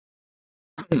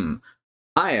Hmm.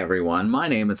 Hi everyone, my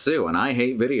name is Sue and I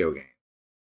hate video games.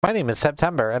 My name is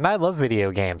September, and I love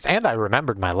video games, and I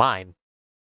remembered my line.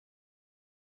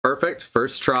 Perfect.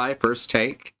 First try, first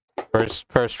take.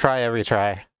 First try, every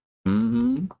try.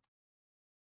 Mm-hmm.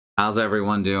 How's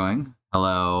everyone doing?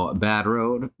 Hello, Bad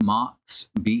Road, Mox,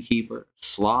 Beekeeper,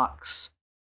 Slocks.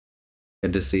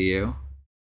 Good to see you.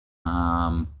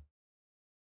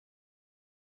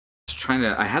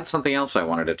 I had something else I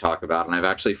wanted to talk about, and I've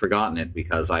actually forgotten it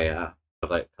because I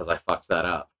fucked that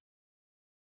up.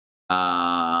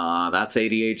 That's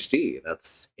ADHD.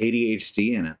 That's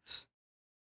ADHD in its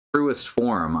truest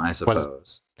form, I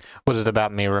suppose. Was it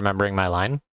about me remembering my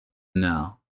line?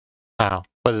 No. Oh.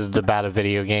 Was it about a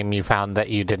video game you found that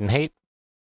you didn't hate?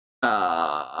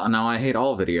 No, I hate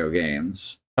all video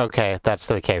games. Okay, that's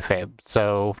the kayfabe.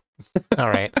 So, all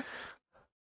right.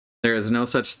 There is no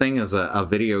such thing as a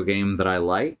video game that I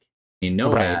like. You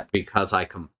know that because I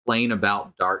complain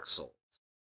about Dark Souls.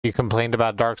 You complained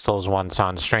about Dark Souls once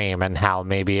on stream and how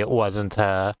maybe it wasn't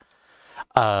a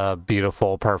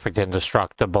beautiful, perfect,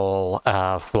 indestructible,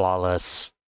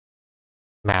 flawless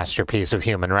masterpiece of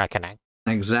human reckoning.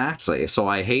 Exactly. So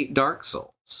I hate Dark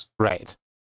Souls. Right.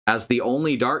 As the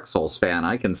only Dark Souls fan,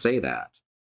 I can say that.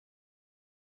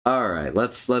 All right,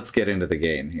 let's get into the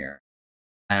game here.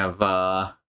 I have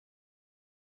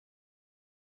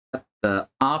the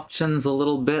options a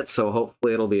little bit, so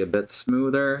hopefully it'll be a bit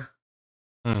smoother.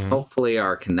 Hopefully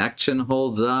our connection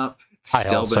holds up. I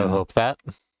also hope that.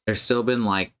 There's still been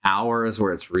like hours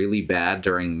where it's really bad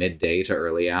during midday to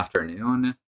early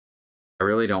afternoon. I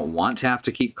really don't want to have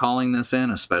to keep calling this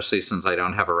in, especially since I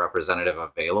don't have a representative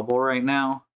available right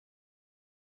now.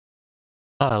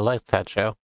 Oh, I liked that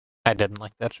show. I didn't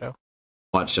like that show.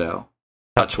 What show?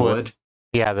 Touchwood?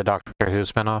 Yeah, the Doctor Who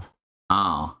spinoff.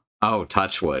 Oh,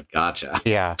 Touchwood. Gotcha.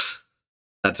 Yeah.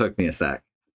 That took me a sec.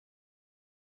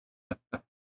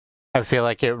 I feel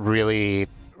like it really,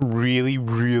 really,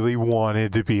 really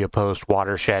wanted to be a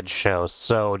post-Watershed show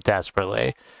so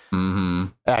desperately. Mm-hmm.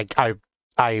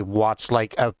 I watched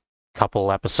like a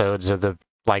couple episodes of the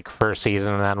first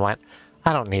season and then went,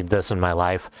 I don't need this in my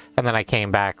life. And then I came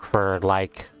back for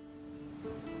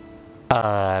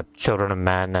Children of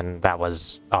Men, and that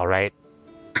was all right.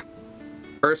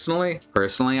 Personally,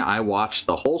 I watched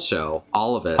the whole show,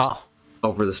 all of it,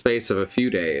 over the space of a few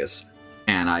days,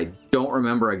 and I don't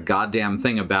remember a goddamn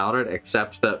thing about it,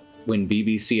 except that when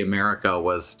BBC America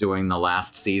was doing the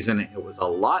last season, it was a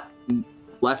lot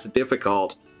less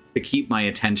difficult to keep my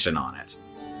attention on it.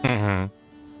 Mm-hmm.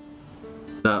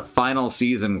 The final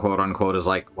season, quote-unquote, is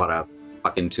like, what, a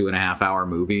fucking 2.5-hour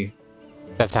movie?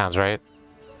 That sounds right.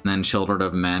 And then Children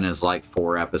of Men is like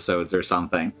 4 episodes or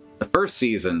something. The first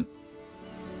season,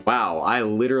 wow, I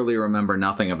literally remember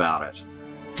nothing about it.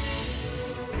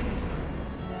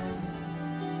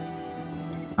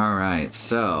 All right,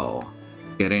 so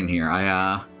get in here.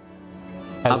 I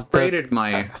upgraded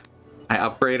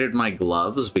my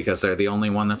gloves because they're the only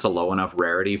one that's a low enough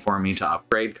rarity for me to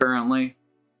upgrade currently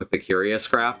with the Curious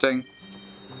crafting.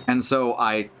 And so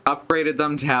I upgraded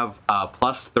them to have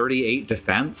plus 38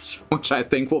 defense, which I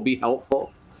think will be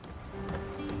helpful.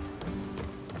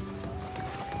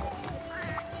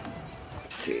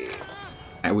 Let's see.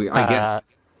 I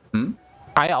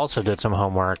also did some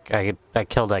homework. I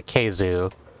killed a Kazu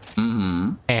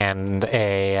and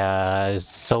a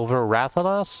Silver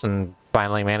Rathalos, and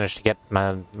finally managed to get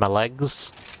my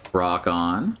legs. Rock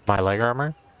on. My leg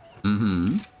armor.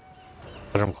 Which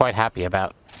I'm quite happy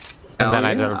about. And then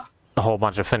I did a whole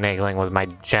bunch of finagling with my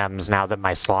gems now that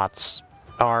my slots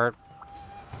are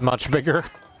much bigger.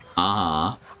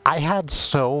 I had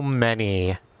so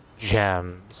many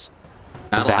gems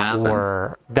that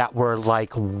were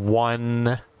like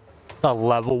a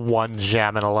level 1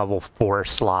 gem and a level 4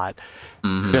 slot.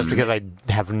 Just because I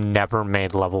have never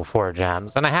made level 4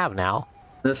 gems, and I have now.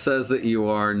 This says that you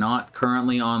are not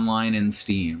currently online in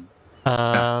Steam.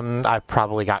 I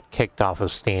probably got kicked off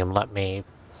of Steam. Let me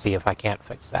see if I can't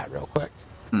fix that real quick.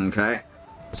 Okay.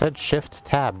 I said Shift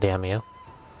Tab, damn you.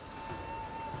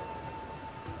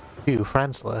 View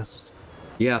friends list.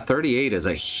 Yeah, 38 is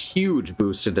a huge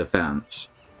boost to defense.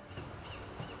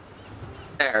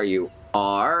 There you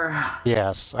are.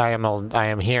 Yes, I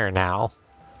am here now.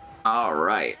 All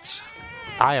right.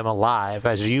 I am alive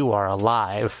as you are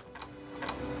alive.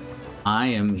 I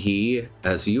am he,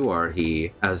 as you are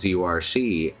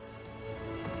she,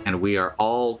 and we are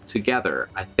all together.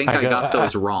 I think I got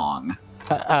those wrong.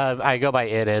 I go by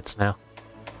it's now.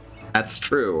 That's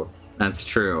true. That's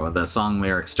true. The song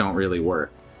lyrics don't really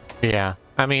work. Yeah,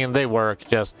 I mean, they work,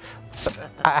 just...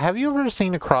 have you ever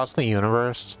seen Across the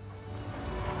Universe?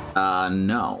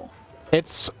 No.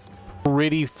 It's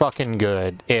pretty fucking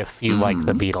good if you like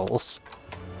the Beatles.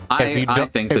 I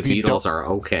think the Beatles are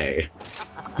okay.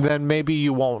 Then maybe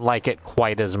you won't like it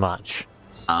quite as much.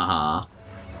 Uh-huh.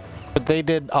 But they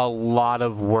did a lot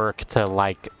of work to,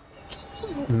 like,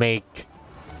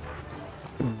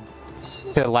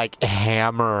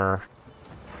 hammer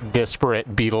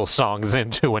disparate Beatles songs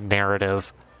into a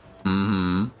narrative.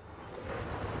 Mm-hmm.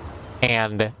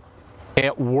 And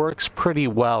it works pretty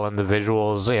well, and the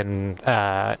visuals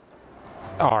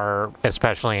are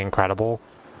especially incredible.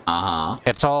 Uh-huh.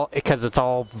 It's all because it's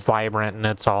all vibrant, and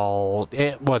it's all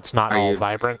it's not all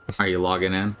vibrant. Are you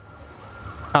logging in?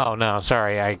 Oh no,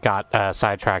 sorry, I got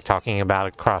sidetracked talking about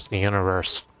Across the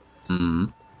Universe. Mm-hmm.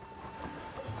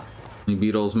 The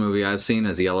Beatles movie I've seen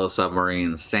is Yellow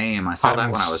Submarine. Same. I saw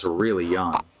that when I was really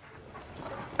young.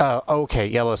 Okay,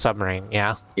 Yellow Submarine,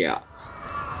 yeah. Yeah.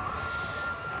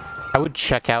 I would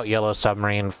check out Yellow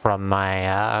Submarine from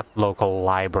my local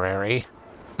library.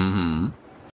 Mm-hmm.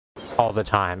 All the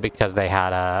time, because they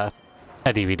had a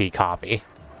DVD copy.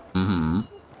 Mm-hmm.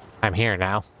 I'm here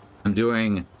now. I'm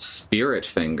doing Spirit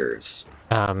Fingers.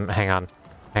 Hang on,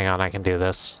 I can do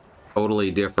this.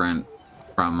 Totally different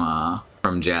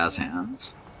from Jazz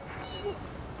Hands.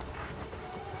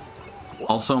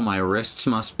 Also, my wrists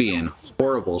must be in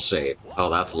horrible shape. Oh,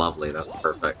 that's lovely. That's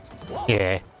perfect.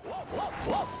 Yeah.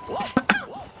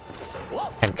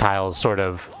 And Kyle's sort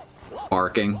of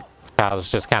barking.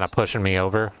 Kyle's just kind of pushing me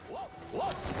over.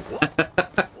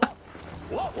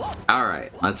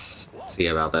 Alright, let's see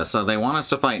about this. So they want us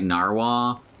to fight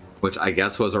Narwa, which I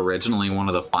guess was originally one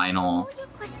of the final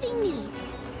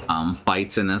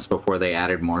fights in this before they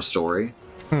added more story.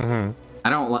 Mm-hmm. I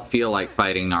don't feel like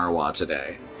fighting Narwa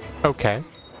today. Okay.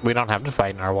 We don't have to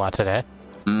fight Narwa today.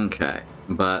 Okay.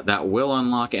 But that will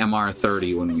unlock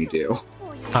MR30 when we do.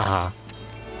 Uh-huh.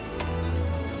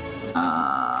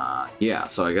 Yeah,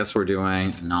 so I guess we're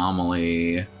doing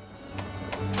anomaly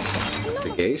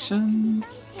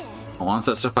investigations. It wants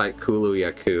us to fight Kulu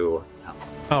Yaku.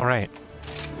 All right.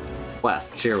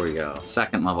 Quests, here we go.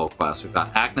 Second level quest. We've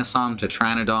got Aknasom,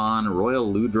 Tetranodon,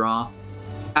 Royal Ludroth.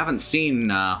 Haven't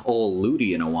seen old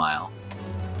Ludi in a while.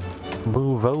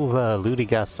 Move over, Ludi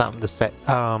got something to say.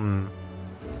 Want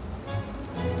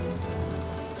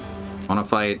to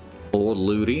fight old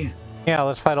Ludi? Yeah,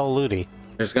 let's fight old Ludi.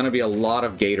 There's going to be a lot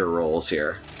of gator rolls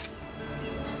here.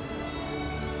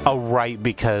 Oh, right,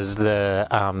 because the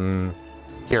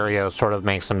Curio sort of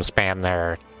makes them spam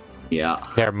their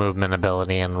movement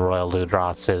ability, and Royal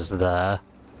Ludroth's is the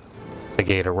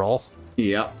gator roll.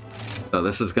 Yep. So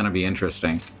this is going to be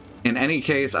interesting. In any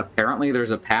case, apparently there's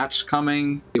a patch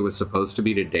coming. It was supposed to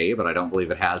be today, but I don't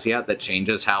believe it has yet, that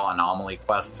changes how anomaly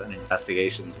quests and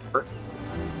investigations work.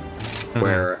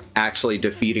 Where actually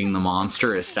defeating the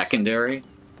monster is secondary.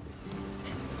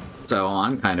 So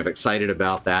I'm kind of excited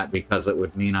about that because it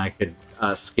would mean I could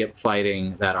skip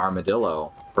fighting that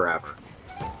armadillo forever.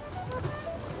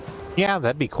 Yeah,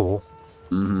 that'd be cool.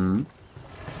 Mm-hmm.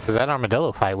 Because that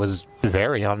armadillo fight was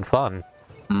very unfun.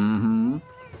 Mm-hmm.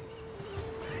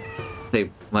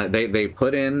 They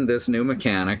put in this new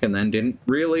mechanic and then didn't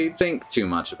really think too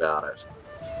much about it.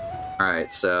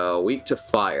 Alright, so weak to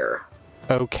fire.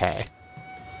 Okay.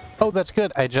 Oh, that's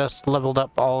good. I just leveled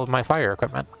up all of my fire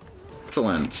equipment.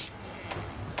 Excellent.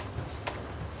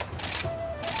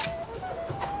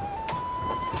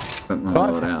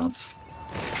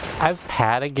 I've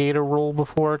had a gator roll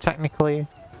before, technically.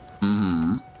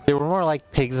 Mm-hmm. They were more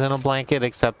like pigs in a blanket,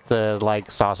 except the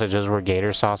sausages were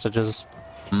gator sausages.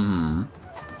 Mm-hmm.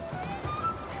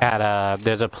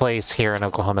 There's a place here in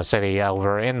Oklahoma City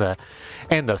over in the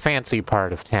fancy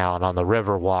part of town on the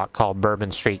Riverwalk called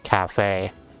Bourbon Street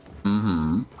Cafe.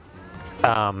 Mm-hmm.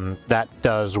 That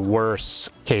does worse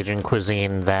Cajun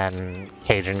cuisine than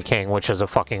Cajun King, which is a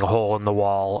fucking hole in the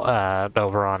wall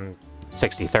over on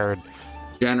 63rd.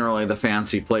 Generally, the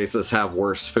fancy places have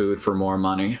worse food for more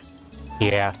money.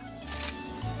 Yeah.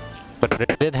 But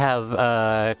it did have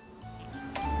a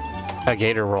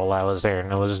gator roll. I was there,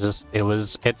 and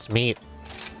it's meat.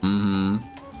 Mm-hmm.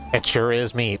 It sure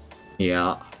is meat.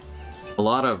 Yeah. A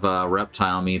lot of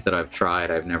reptile meat that I've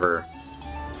tried, I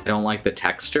don't like the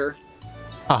texture.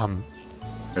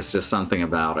 There's just something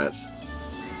about it.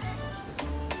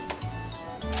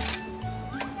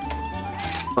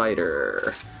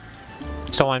 Fighter.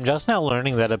 So I'm just now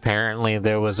learning that apparently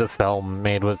there was a film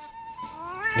made with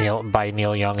by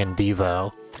Neil Young and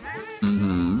Devo.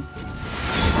 Mm-hmm.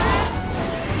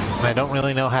 And I don't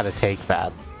really know how to take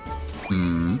that.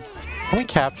 Mm-hmm. Can we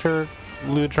capture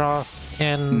Ludroth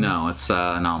in... No, it's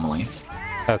anomaly.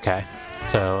 Okay.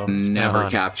 So... Never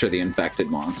capture the infected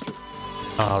monster.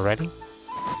 Alrighty.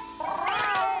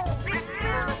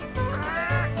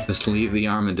 Just leave the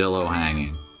armadillo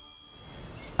hanging.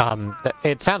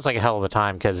 It sounds like a hell of a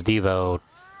time because Devo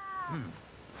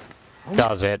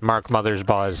does it. Mark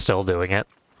Mothersbaugh is still doing it.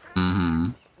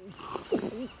 Mm-hmm.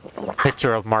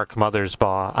 Picture of Mark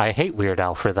Mothersbaugh. I hate Weird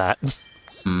Al for that.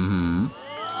 Mm-hmm.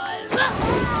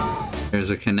 There's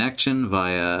a connection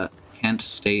via Kent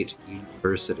State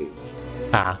University.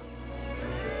 Ah.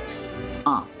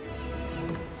 Huh.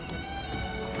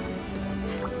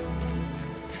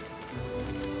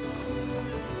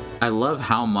 I love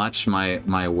how much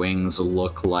my wings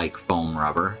look like foam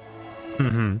rubber.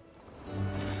 Mm-hmm.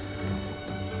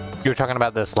 You were talking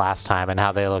about this last time and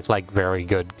how they looked like very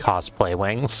good cosplay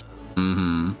wings.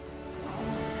 Mm-hmm.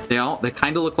 They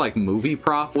kind of look like movie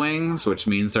prop wings, which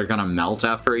means they're gonna melt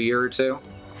after a year or two.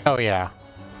 Oh yeah.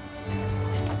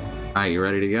 Alright, you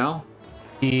ready to go?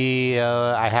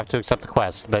 I have to accept the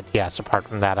quest, but yes, apart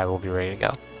from that, I will be ready to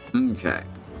go. Okay.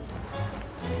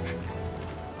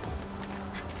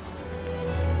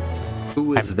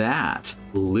 Who is that?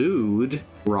 Lude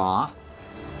Roth.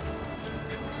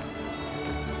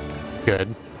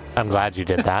 Good. I'm glad you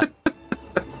did that.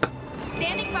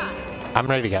 Standing by. I'm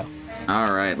ready to go.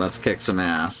 Alright, let's kick some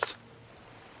ass.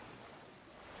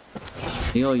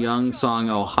 Neil Young's song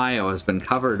Ohio has been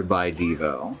covered by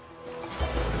Devo.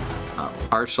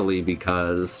 Partially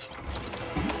because...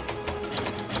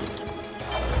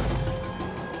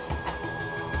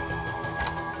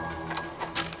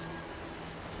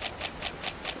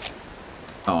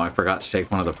 Oh, I forgot to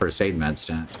take one of the first aid meds,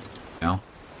 didn't I? No?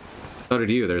 So did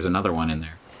you. There's another one in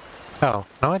there. Oh,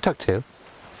 no, I took two.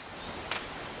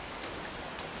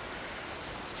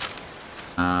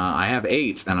 I have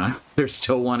 8, and there's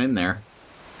still one in there.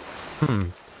 Hmm.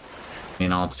 I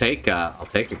mean, I'll take a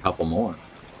couple more.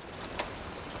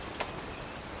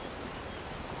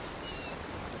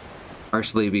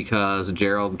 Partially because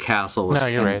Gerald Castle was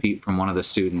 10 feet from one of the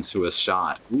students who was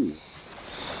shot. Ooh.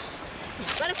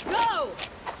 Let us go!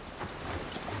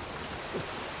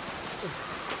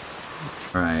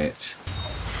 Right.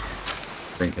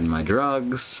 Drinking my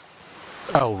drugs.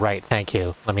 Oh, right, thank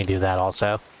you. Let me do that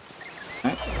also.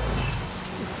 Okay.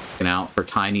 Looking out for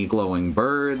tiny glowing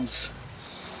birds.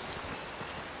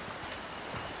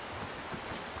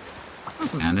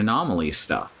 And anomaly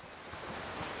stuff.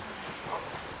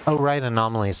 Oh, right,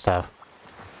 anomaly stuff.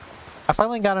 I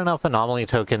finally got enough anomaly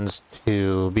tokens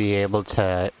to be able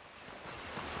to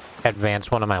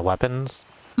advance one of my weapons.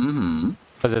 Mm-hmm.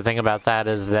 But the thing about that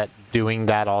is that doing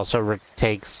that also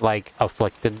takes, like,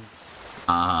 afflicted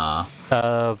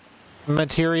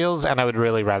materials, and I would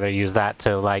really rather use that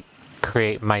to, like,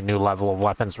 create my new level of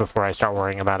weapons before I start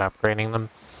worrying about upgrading them.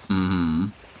 Mm-hmm.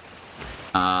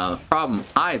 The problem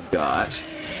I've got is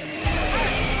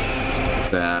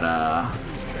that,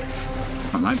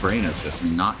 my brain is just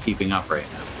not keeping up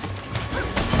right now.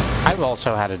 I've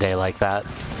also had a day like that.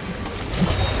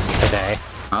 Today.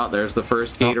 Oh, there's the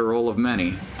first gator roll of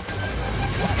many.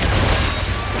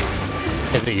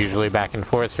 Is it usually back and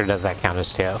forth, or does that count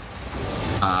as 2?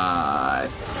 I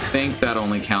think that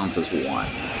only counts as 1.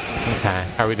 Okay.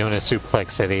 Are we doing a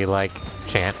suplexity, like,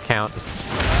 chant count?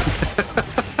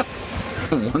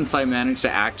 Once I manage to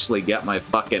actually get my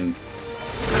fucking,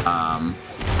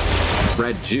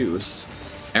 red juice.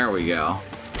 There we go.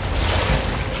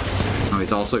 Oh,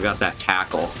 he's also got that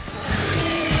tackle.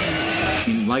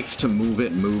 He likes to move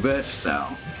it, so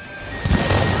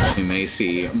we may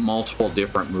see multiple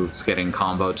different moves getting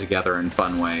comboed together in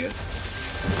fun ways.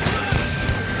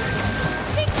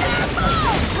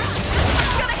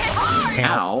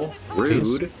 Ow,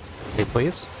 rude. Hey,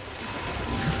 please.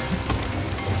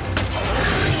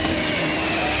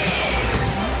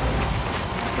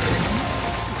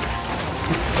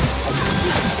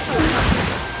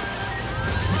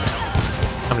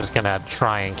 I'm just gonna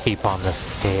try and keep on this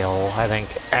tail, I think.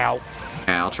 Ow.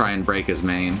 Okay, I'll try and break his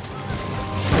mane. It's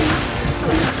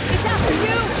after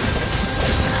you!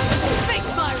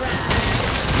 Face my wrath!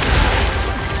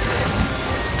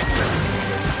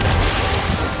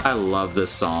 I love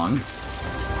this song.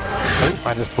 Oh,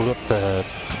 I just blew up the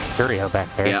stereo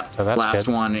back there. Yeah, so that's last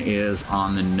good. one is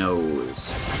on the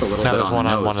nose. A little Now bit there's on one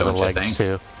the on nose, one of the don't you legs, think?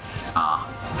 too. Oh,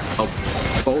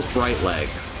 both right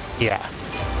legs. Yeah.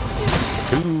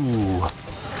 Ooh.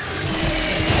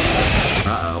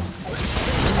 Uh-oh.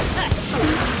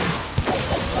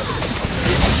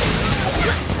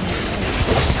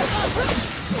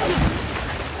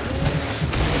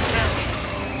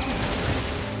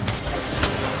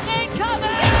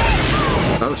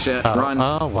 Oh shit, run.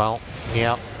 Oh, well,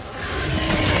 yep.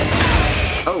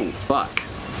 Oh, fuck.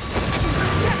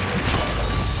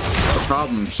 The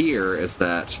problem here is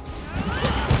that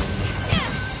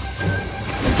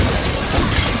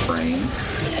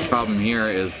Problem here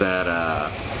is that,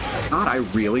 God, I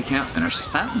really can't finish a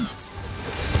sentence.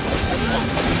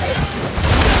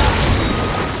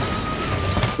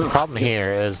 The problem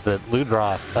here is that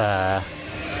Ludroth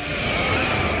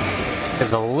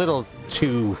is a little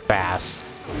too fast.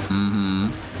 Mm-hmm.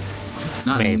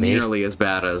 Not Maybe. nearly as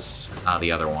bad as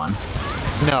the other one.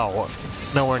 No,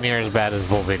 nowhere near as bad as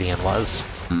Volvidian was.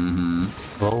 Mm-hmm.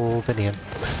 Volvidian.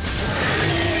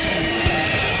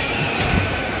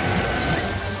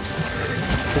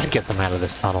 We should get them out of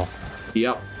this tunnel.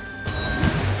 Yep.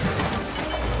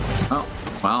 Oh,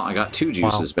 well, I got 2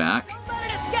 juices back.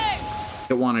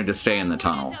 It wanted to stay in the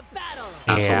tunnel.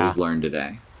 That's what we've learned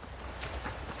today.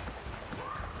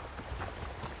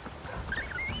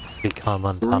 Become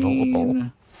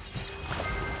untunnelable.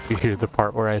 You hear the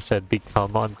part where I said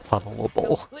become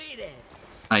untunnelable?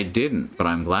 I didn't, but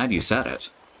I'm glad you said it.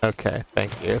 Okay,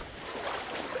 thank you.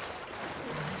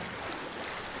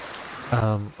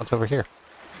 What's over here?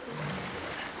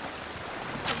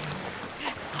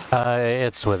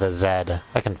 It's with a Z.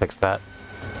 I can fix that.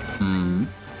 Hmm.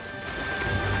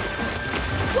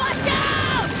 Watch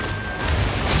out!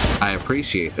 I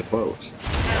appreciate the quote.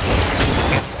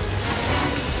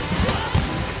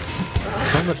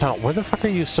 Where the fuck are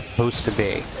you supposed to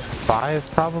be? 5,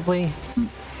 probably?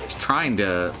 He's trying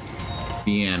to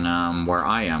be in where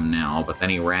I am now, but then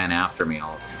he ran after me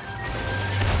all.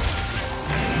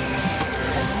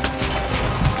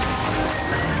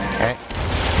 Okay.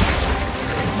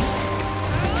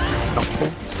 Don't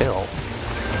hold still.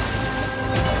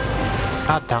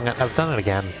 God dang it, I've done it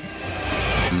again.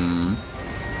 Hmm.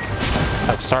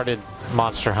 I've started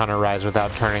Monster Hunter Rise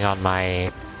without turning on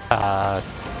my,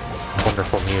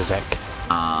 wonderful music.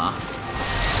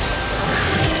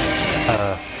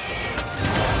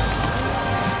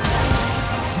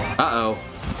 Uh-oh.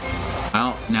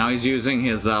 Well, now he's using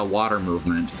his water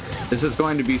movement. This is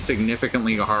going to be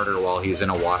significantly harder while he's in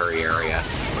a watery area.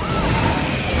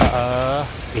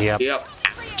 Yep. Yep.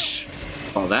 Ouch.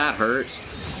 Oh, that hurts.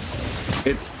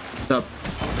 It's the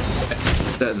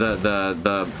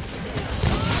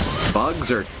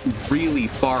bugs are really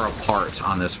far apart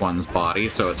on this one's body,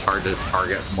 so it's hard to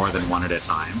target more than one at a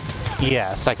time.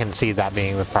 Yes, I can see that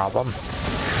being the problem.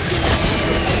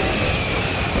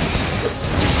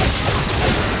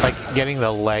 Like, getting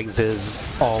the legs is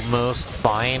almost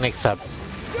fine, except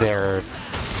you're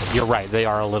right, they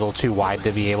are a little too wide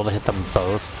to be able to hit them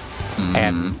both. Mm-hmm.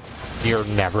 And you're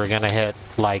never gonna hit,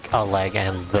 like, a leg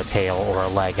and the tail, or a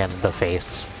leg and the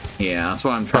face. Yeah, that's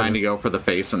why I'm trying to go for the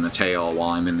face and the tail while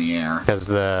I'm in the air. Because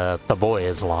the boy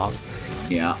is long.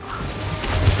 Yeah.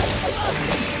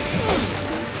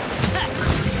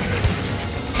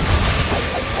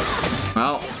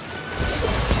 Well.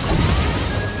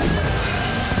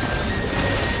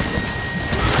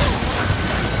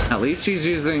 At least he's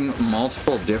using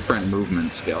multiple different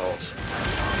movement skills.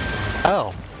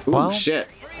 Oh, Ooh, well. shit.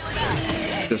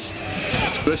 Just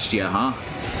squished you, huh?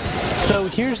 So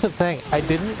here's the thing, I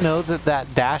didn't know that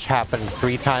that dash happened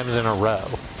 3 times in a row.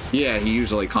 Yeah, he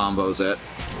usually combos it.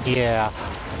 Yeah,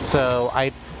 so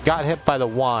I got hit by the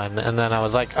 1, and then I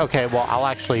was like, okay, well, I'll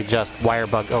actually just wire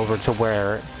bug over to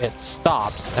where it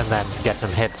stops, and then get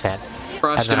some hits in.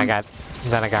 Crushed and then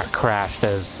him. I got crashed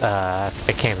as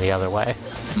it came the other way.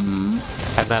 Mm-hmm.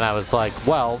 And then I was like,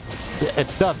 well,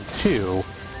 it's done 2,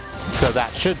 so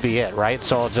that should be it, right?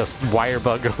 So I'll just wire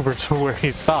bug over to where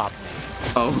he stopped.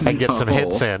 Oh, and get some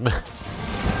hits in.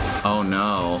 Oh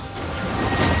no.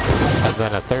 And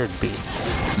then a 3rd beat.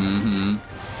 Mm-hmm.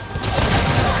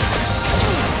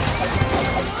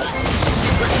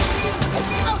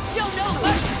 I'll show no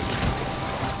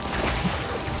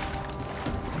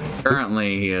mercy.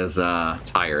 Currently, he is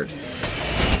tired.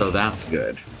 So that's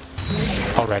good.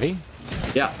 Already?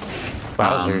 Yep.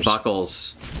 Wowzers.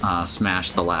 Buckles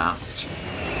smashed the last.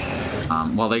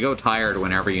 Well, they go tired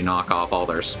whenever you knock off all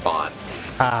their spots.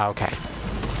 Ah, okay.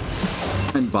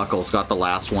 And Buckles got the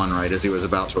last one right as he was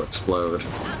about to explode.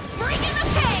 Bring in the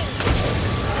pain.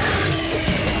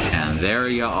 And there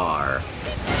you are.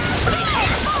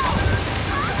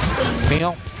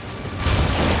 Neil?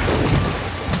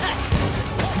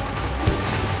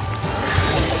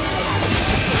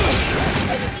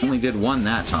 Only did 1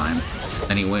 that time.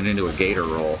 Then he went into a gator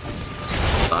roll.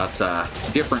 So that's a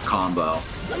different combo.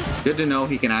 Good to know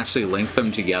he can actually link them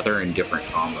together in different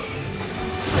combos.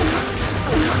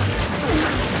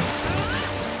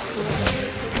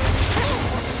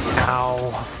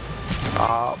 Ow.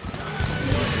 Stop.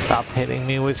 Stop hitting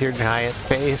me with your giant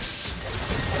face.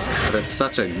 But it's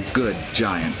such a good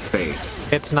giant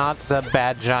face. It's not the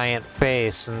bad giant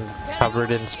face and it's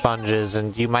covered in sponges,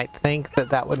 and you might think that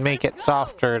that would make it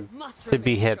softer to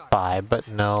be hit by, but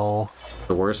no.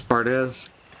 The worst part is,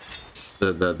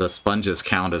 the sponges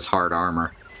count as hard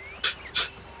armor.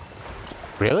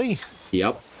 Really?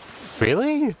 Yep.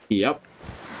 Really? Yep.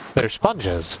 They're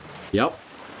sponges. Yep.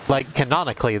 Like,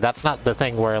 canonically, that's not the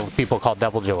thing where people call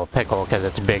Devil Joe a pickle because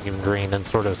it's big and green and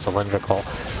sort of cylindrical.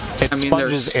 It's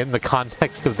sponges in the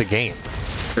context of the game.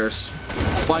 There's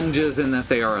sponges in that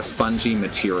they are a spongy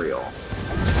material.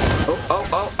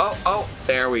 Oh,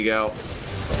 there we go.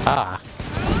 Ah.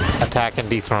 Attack and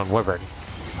dethrone Wyvern.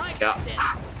 Yeah.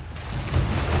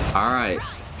 Alright.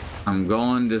 I'm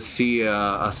going to see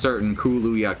a certain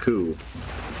Kulu Yaku.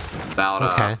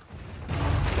 About,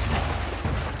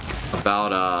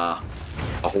 about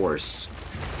a horse.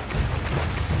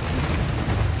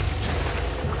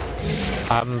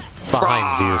 I'm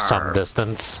behind you some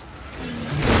distance.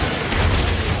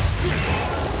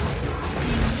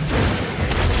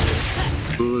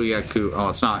 Kulu Yaku. Oh,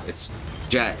 it's not. It's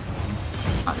Jag.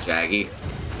 Not Jaggy.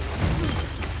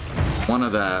 It's one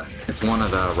of the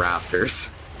raptors.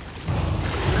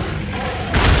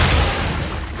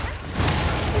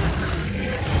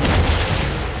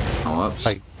 Oh, oops.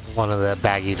 Like one of the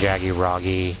baggy, jaggy,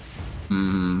 roggy.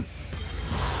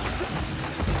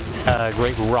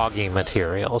 Great roggy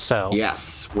material, so.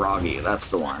 Yes, roggy, that's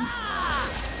the one.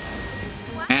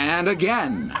 And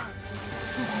again!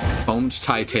 Foamed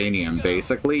titanium,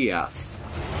 basically, yes.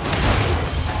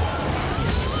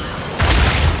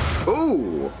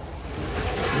 Ooh!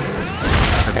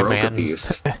 I broke a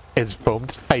piece. Is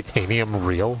foamed titanium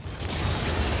real?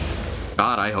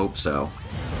 God, I hope so.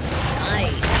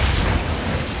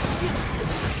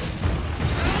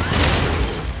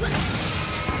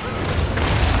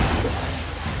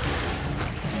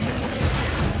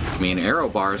 I mean, arrow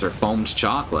bars are foamed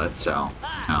chocolate, so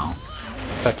no.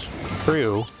 That's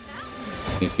true.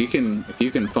 If you can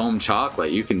foam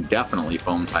chocolate, you can definitely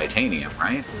foam titanium,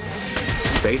 right?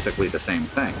 Basically the same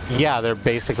thing. Yeah, they're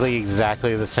basically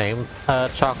exactly the same,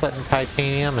 chocolate and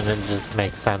titanium, and it just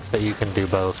makes sense that you can do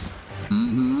both.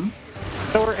 Mm-hmm.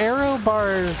 So are arrow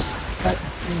bars,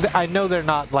 I know they're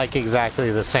not like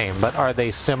exactly the same, but are they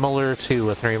similar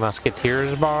to a Three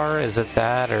Musketeers bar? Is it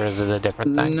that, or is it a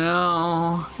different thing?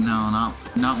 No,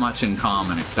 not much in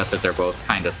common, except that they're both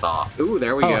kind of soft. Ooh,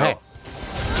 there we go. Hey.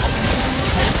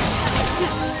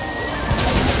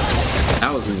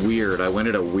 That was weird. I went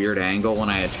at a weird angle when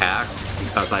I attacked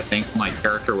because I think my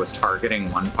character was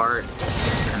targeting one part,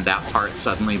 and that part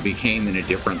suddenly became in a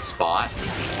different spot.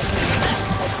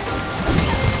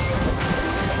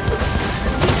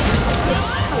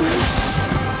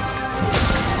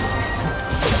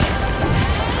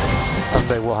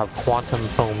 They will have quantum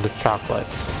foamed chocolate,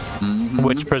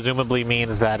 which presumably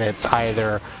means that it's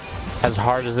either as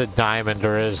hard as a diamond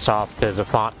or as soft as a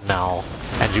fontanelle,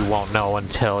 and you won't know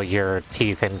until your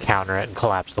teeth encounter it and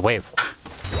collapse the waveform.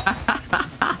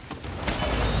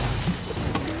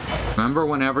 Remember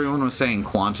when everyone was saying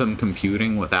quantum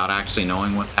computing without actually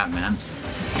knowing what that meant?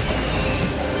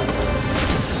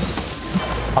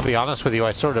 I'll be honest with you,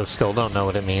 I sort of still don't know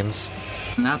what it means.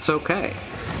 And that's okay.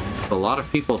 A lot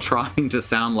of people trying to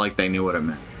sound like they knew what it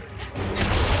meant.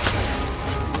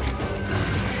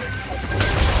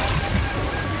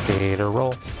 Data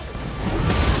roll.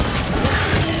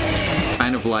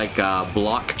 Kind of like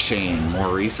blockchain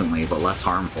more recently, but less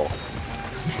harmful.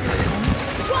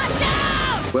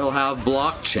 We'll have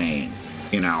blockchain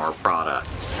in our product.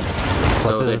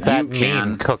 What does that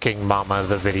mean, Cooking Mama,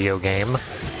 the video game?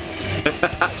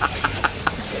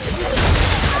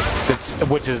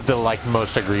 Which is the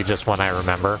most egregious one I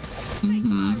remember.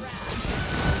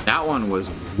 That one was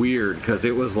weird because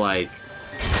it was like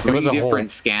three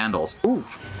different scandals. Ooh.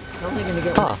 Only gonna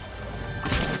get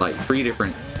Like 3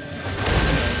 different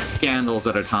scandals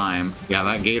at a time. Yeah,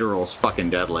 that gator roll's fucking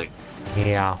deadly.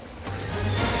 Yeah.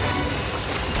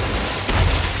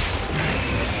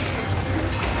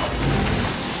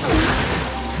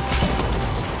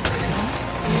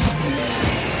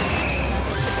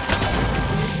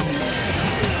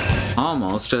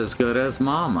 Almost as good as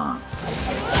Mama.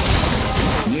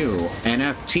 New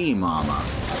NFT Mama.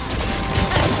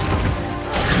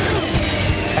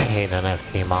 I hate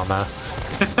NFT Mama.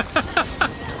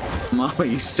 Mama,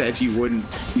 you said you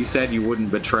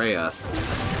wouldn't betray us.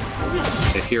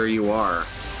 But here you are.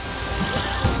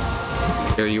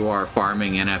 Here you are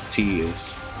farming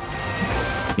NFTs.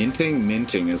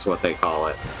 Minting is what they call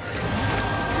it.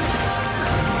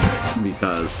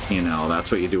 Because, you know,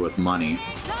 that's what you do with money.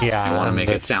 Yeah, you want to make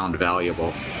it sound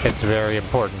valuable. It's very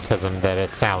important to them that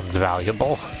it sounds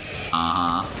valuable.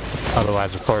 Uh-huh.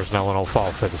 Otherwise, of course, no one will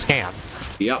fall for the scam.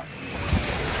 Yep.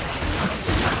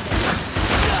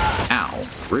 Ow.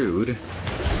 Rude.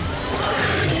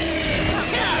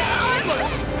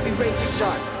 Be razor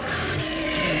sharp.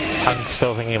 I'm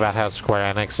still thinking about how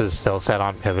Square Enix is still set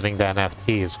on pivoting to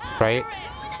NFTs, right?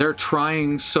 They're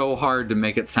trying so hard to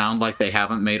make it sound like they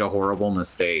haven't made a horrible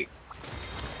mistake.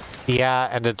 Yeah,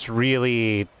 and it's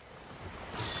really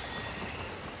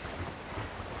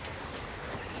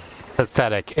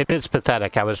pathetic. It is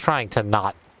pathetic. I was trying to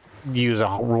not use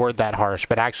a word that harsh,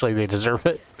 but actually they deserve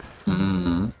it.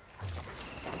 Mm-hmm.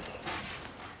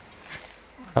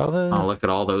 Oh, look at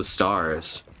all those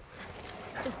stars.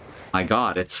 My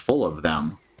god, it's full of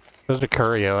them. There's a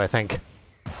Curio, I think.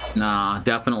 Nah,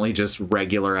 definitely just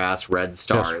regular-ass red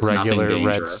stars, nothing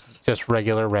dangerous. Just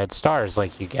regular red stars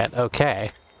like you get.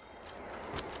 Okay.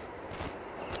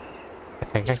 I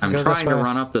think I can I'm go trying this to way.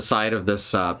 run up the side of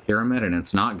this pyramid, and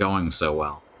it's not going so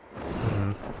well.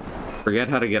 Mm-hmm. Forget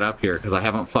how to get up here, because I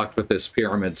haven't fucked with this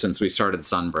pyramid since we started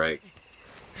Sunbreak.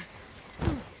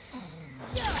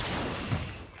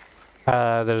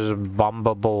 There's a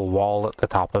bombable wall at the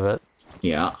top of it.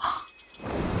 Yeah.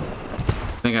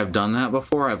 I think I've done that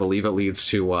before. I believe it leads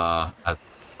to one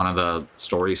of the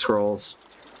story scrolls.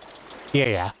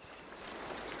 Yeah.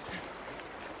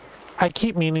 I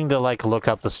keep meaning to, like, look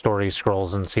up the story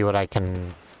scrolls and see what I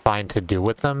can find to do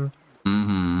with them.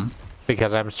 Mm-hmm.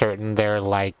 Because I'm certain they're,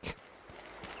 like...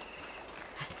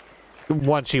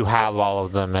 Once you have all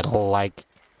of them, it'll, like,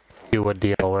 do a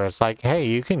deal where it's like, hey,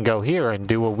 you can go here and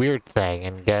do a weird thing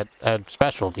and get a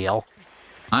special deal.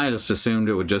 I just assumed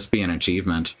it would just be an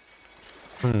achievement.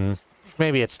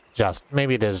 Maybe it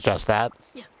is just that.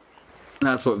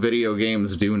 That's what video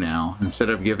games do now, instead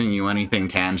of giving you anything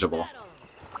tangible.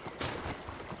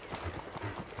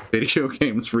 Video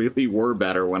games really were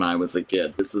better when I was a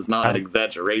kid. This is not an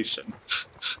exaggeration.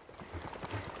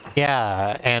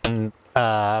 Yeah, and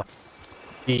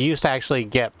you used to actually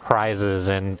get prizes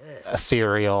in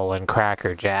cereal and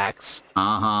Cracker Jacks.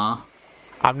 Uh-huh.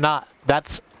 I'm not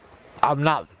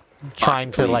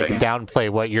trying to, like, downplay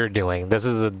what you're doing. This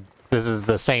is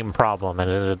the same problem,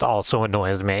 and it also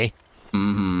annoys me.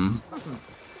 Mm-hmm.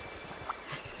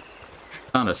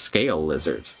 Found a scale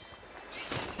lizard.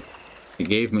 He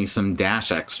gave me some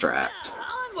dash extract.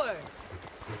 Onward.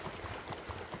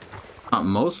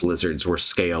 Most lizards were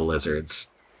scale lizards.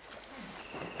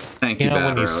 Thank you, You know, Bad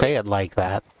when you Road. say it like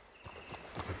that.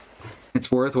 It's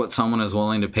worth what someone is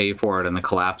willing to pay for it, and the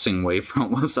collapsing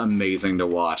wavefront was amazing to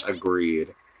watch. Agreed.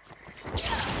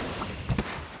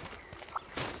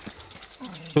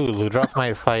 Ooh, Ludroth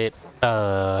might fight,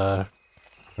 nah,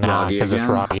 Roggy because it's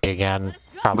again? Roggy again.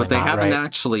 Probably But they not, haven't right?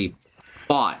 actually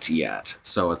fought yet,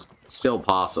 so it's still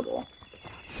possible.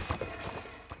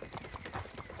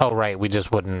 Oh, right, we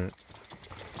just wouldn't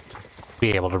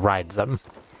be able to ride them.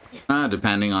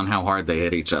 Depending on how hard they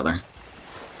hit each other.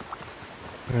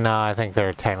 No, I think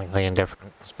they're technically in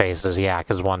different spaces, yeah,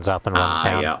 because one's up and one's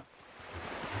down. Yeah.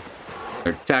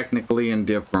 They're technically in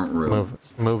different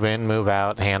rooms. Move in, move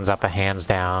out, hands up and hands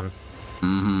down.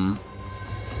 Mm-hmm.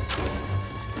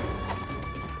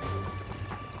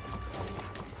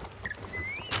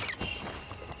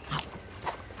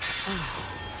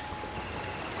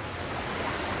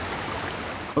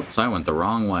 Oops, I went the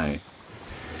wrong way.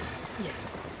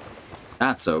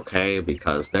 That's okay,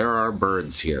 because there are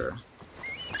birds here.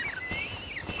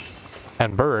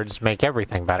 And birds make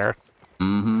everything better.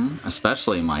 Mm-hmm.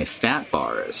 Especially my stat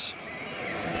bars.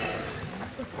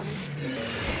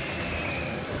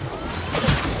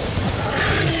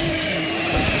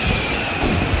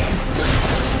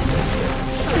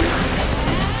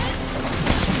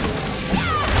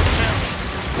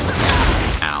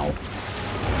 Ow.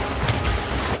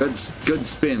 Good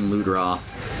spin, Ludraw.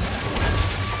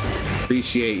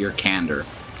 Appreciate your candor.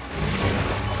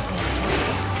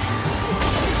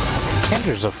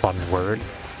 Candor's a fun word.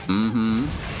 Mm-hmm.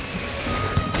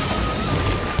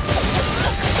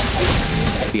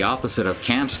 The opposite of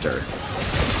canster.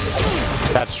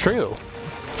 That's true.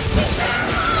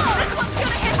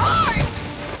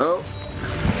 Oh.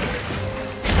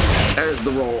 There's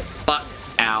the roll.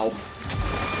 Ow.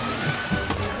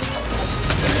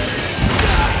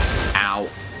 Ow.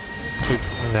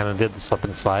 And then it did the slip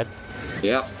and slide.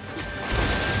 Yep.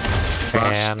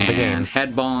 Rush And the game.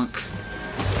 head bonk.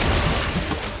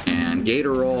 And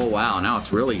gator roll. Wow, now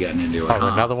it's really getting into it. Oh,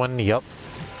 another one? Yep.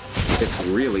 It's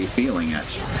really feeling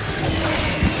it.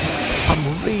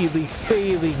 I'm really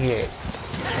feeling it.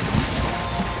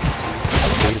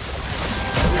 Please.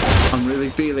 I'm really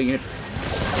feeling it.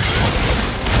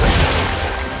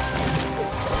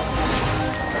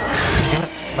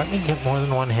 Let me get more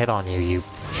than one hit on you, you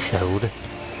chode.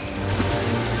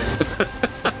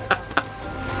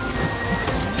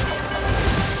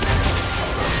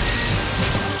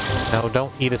 No,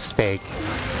 don't eat a steak.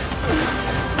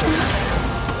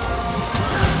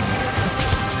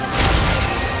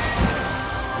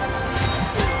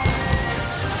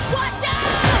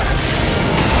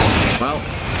 Well,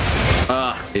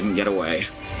 didn't get away.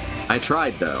 I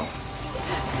tried though.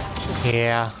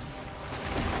 Yeah.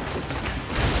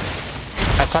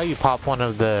 I saw you pop one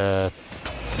of the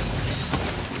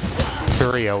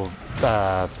Curio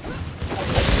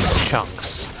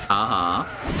chunks. Uh-huh.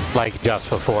 Like just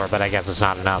before, but I guess it's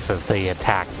not enough if the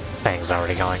attack thing's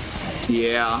already going.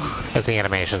 Yeah. If the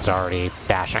animation's already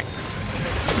dashing.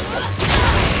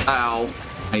 Ow.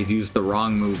 I used the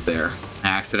wrong move there. I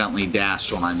accidentally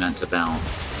dashed when I meant to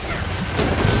bounce.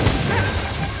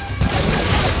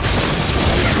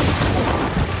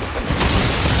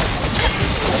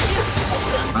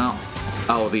 Well,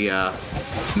 oh, the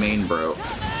main broke.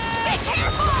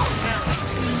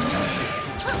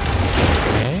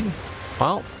 Okay.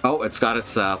 Well. Oh, it's got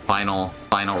its final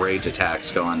rage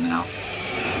attacks going now.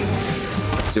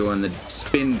 It's doing the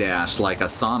spin dash like a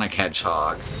Sonic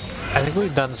Hedgehog. I think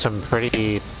we've done some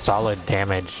pretty solid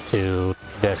damage to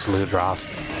this Ludroth.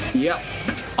 Yep,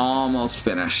 it's almost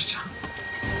finished.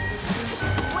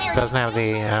 Doesn't have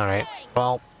the... Alright,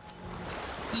 well...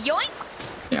 Yoink!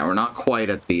 Yeah, we're not quite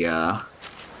at the, we're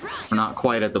not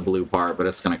quite at the blue part, but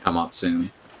it's gonna come up soon.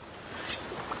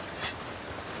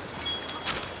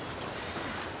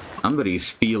 Somebody's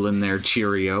feeling their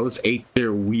Cheerios, ate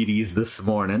their Wheaties this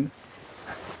morning.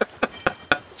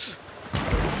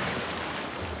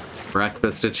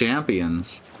 Breakfast of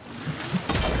Champions.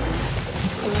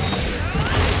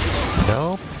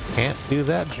 Nope, can't do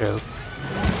that joke.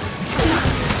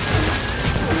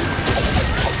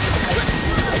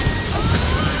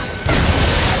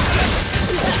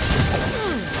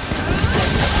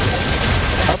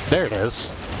 Oh, there it is.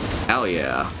 Hell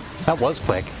yeah. That was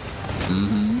quick.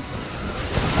 Mm-hmm.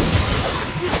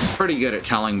 Pretty good at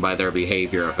telling by their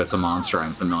behavior if it's a monster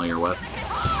I'm familiar with.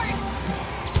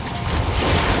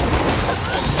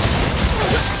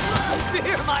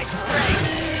 Fear my strength!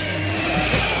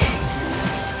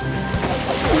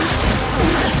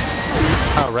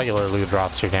 Oh, regular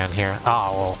Ludroths are down here.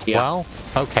 Oh, well, yeah. Well,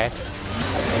 okay.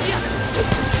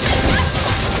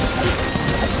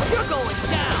 You're going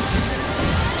down!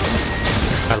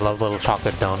 I love little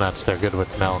chocolate donuts. They're good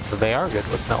with milk. They are good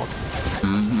with milk.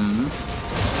 Mm-hmm.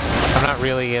 I'm not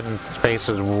really in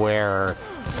spaces where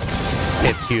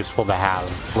it's useful to have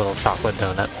little chocolate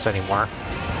donuts anymore.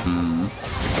 Mm.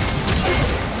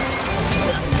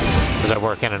 Because I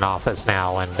work in an office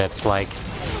now, and it's like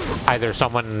either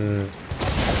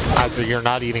you're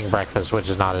not eating breakfast, which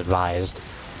is not advised,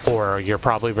 or you're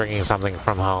probably bringing something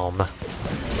from home.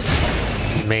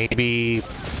 Maybe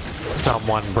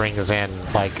someone brings in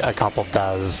like a couple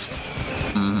does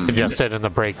to just sit in the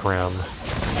break room.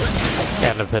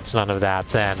 And if it's none of that,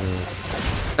 then...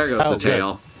 There goes the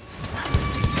tail.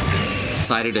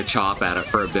 Decided to chop at it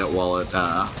for a bit while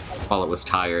it was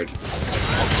tired.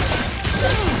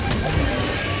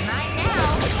 Right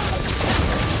now!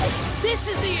 This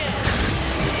is the end!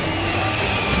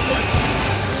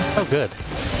 Oh, good.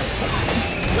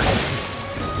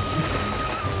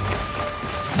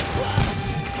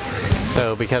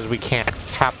 So, because we can't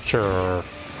capture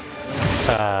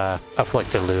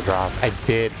Afflicted Ludroth, I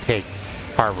did take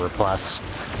Harbor Plus.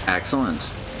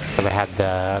 Excellent. Because I had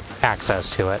the access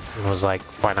to it, and was like,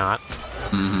 why not?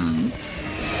 Mm-hmm.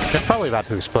 It's probably about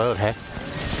to explode, hey?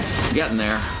 Getting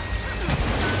there.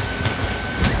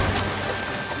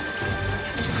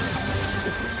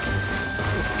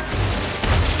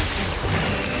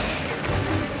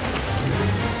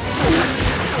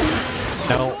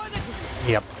 No.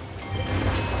 Yep.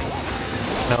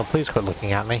 No, please quit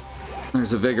looking at me.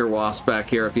 There's a Vigor Wasp back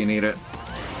here if you need it.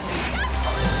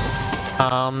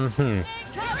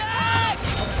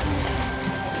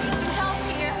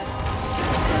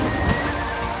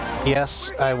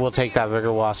 Yes, I will take that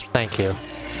Vigor Wasp, thank you.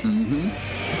 Mm-hmm.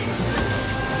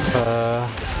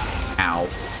 Ow.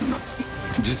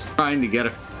 Just trying to get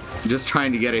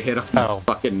a hit on his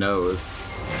fucking nose.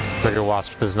 Vigor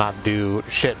Wasp does not do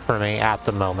shit for me at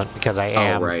the moment because I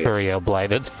am Curio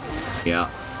blighted. Yeah.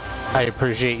 I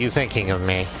appreciate you thinking of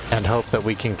me and hope that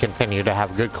we can continue to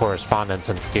have good correspondence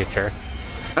in the future.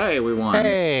 Hey, we won.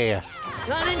 Hey!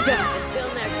 Done and done.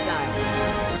 Until next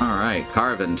time. Alright,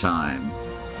 carving time.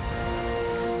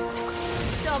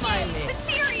 Don't mind me.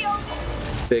 Materials!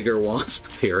 Vigor Wasp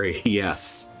theory,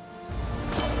 yes.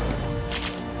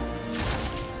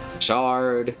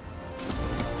 Shard.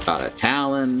 Got a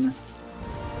Talon.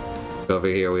 Over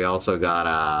here we also got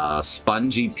a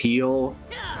Spongy Peel.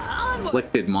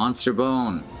 Afflicted Monster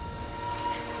Bone.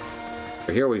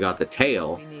 Over here we got the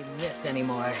Tail. We need this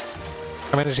anymore.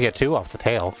 I managed to get 2 off the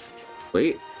tail.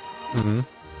 Wait. Mm-hmm.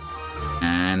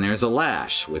 And there's a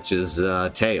Lash, which is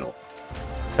Tail.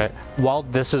 Okay. While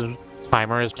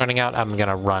timer is running out, I'm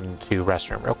gonna run to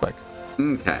restroom real quick.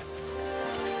 Okay.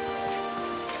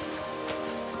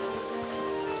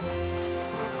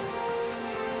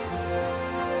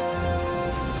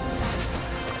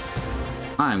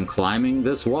 I'm climbing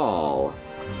this wall.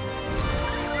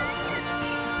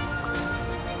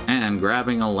 And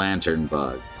grabbing a lantern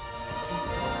bug.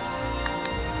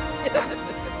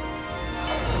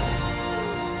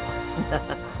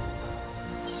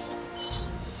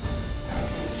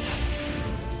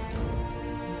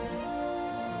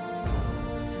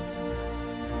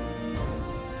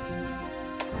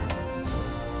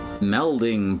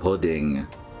 Melding pudding.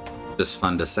 Just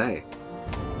fun to say.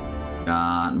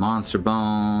 Got monster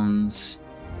bones.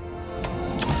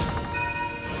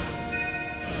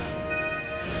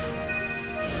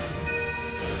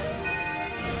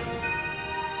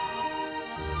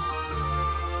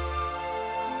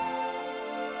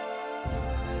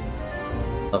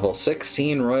 Level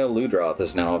 16 Royal Ludroth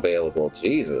is now available.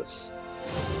 Jesus.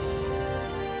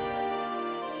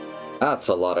 That's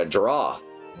a lot of draw.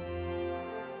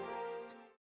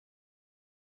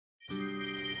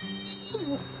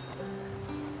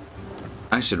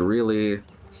 I should really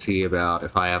see about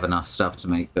if I have enough stuff to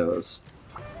make those.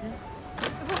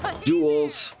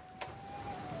 Jewels.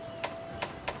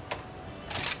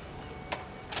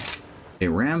 A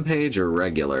rampage or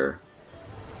regular?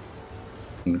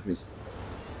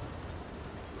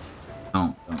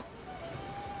 Don't.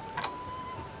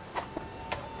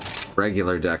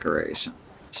 Regular decorations.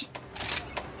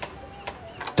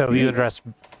 So have you addressed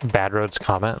Bad Road's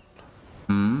comment?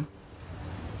 Hmm?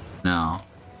 No.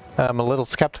 I'm a little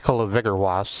skeptical of vigor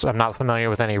wasps. I'm not familiar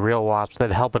with any real wasps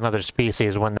that help another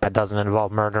species when that doesn't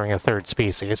involve murdering a third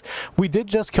species. We did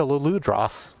just kill a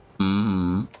Ludroth.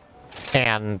 Mm-hmm.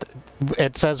 And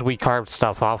it says we carved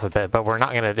stuff off of it, but we're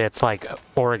not gonna, it's like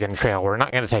Oregon Trail, we're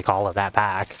not gonna take all of that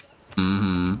back.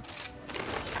 Mm-hmm.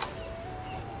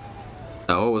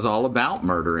 So it was all about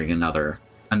murdering another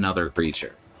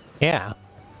creature. Yeah.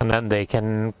 And then they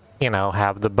can, you know,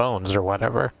 have the bones or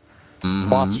whatever. Mm-hmm.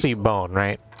 Wasps eat bone,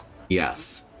 right?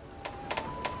 Yes.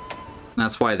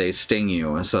 That's why they sting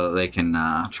you, so they can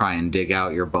try and dig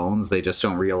out your bones. They just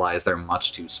don't realize they're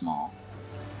much too small.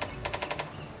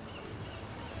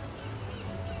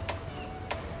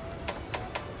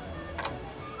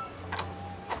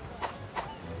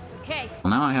 Okay.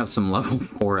 Well, now I have some level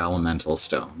 4 elemental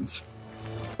stones.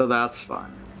 So that's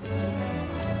fun.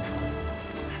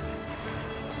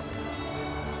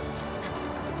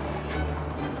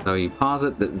 So you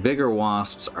posit that vigor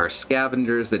wasps are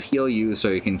scavengers that heal you so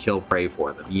you can kill prey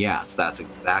for them. Yes, that's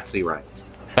exactly right.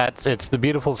 It's the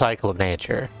beautiful cycle of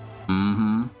nature.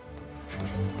 Mm-hmm.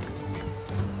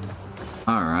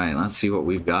 Alright, let's see what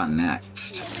we've got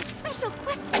next. Special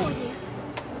quest for you.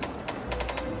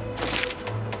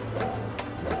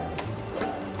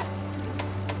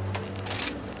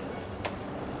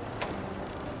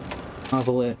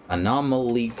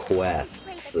 Anomaly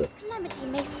quests.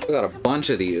 We got a bunch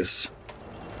of these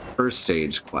first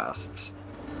stage quests.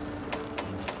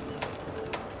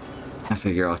 I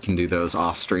figure I can do those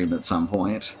off stream at some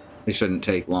point. They shouldn't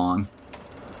take long.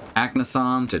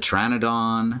 Acnosam to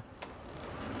Tranodon.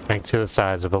 Shrink to the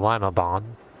size of a lima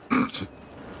bond.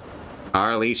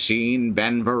 Harley Sheen,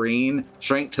 Benverine,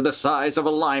 shrink to the size of a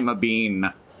lima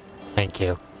bean. Thank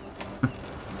you.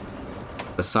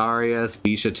 Basarius,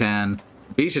 Bishaten.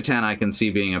 Bishaten I can see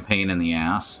being a pain in the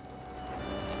ass.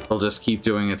 It'll just keep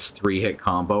doing its 3-hit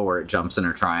combo where it jumps in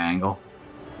a triangle.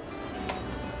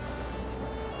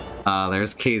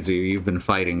 There's Kizu. You've been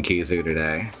fighting Kizu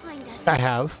today. I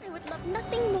have.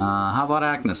 How about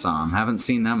Acnosam? Haven't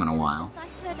seen them in a while.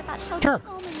 Sure.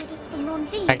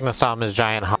 Acnosam is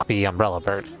giant hoppy umbrella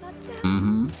bird.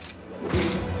 Mm-hmm.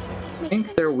 I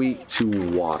think they're weak to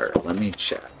water. Let me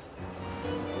check.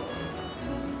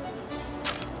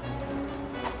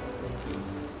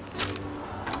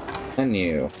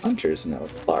 Menu. Hunter's Note.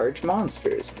 Large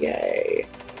monsters. Yay.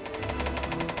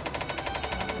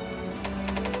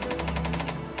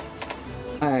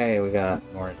 Hi, we got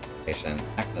more information.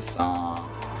 Acnosam.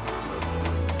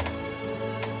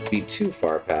 Be too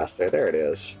far past there. There it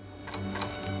is.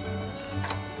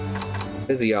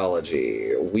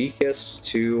 Physiology. Weakest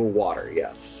to water,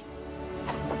 yes.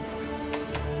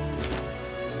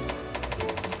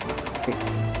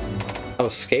 Oh,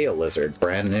 scale lizard.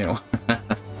 Brand new.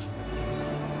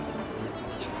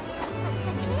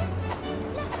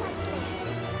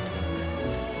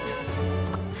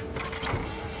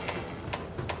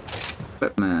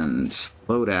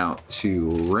 about to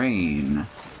rain.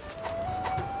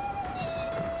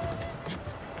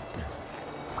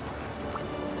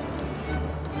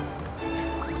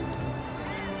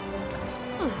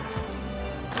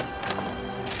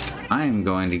 I'm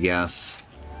going to guess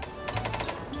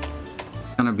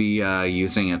it's gonna be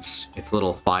using its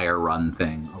little fire run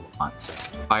thing a lot, so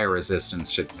fire resistance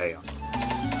should pay off.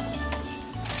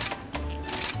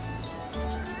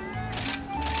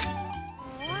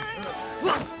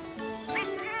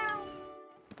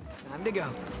 Time to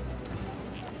go.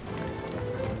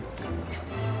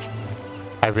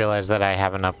 I realized that I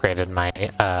haven't upgraded my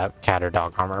cat or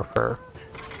dog armor for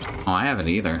Oh, I haven't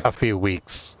either. a few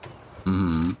weeks.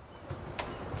 Mm-hmm.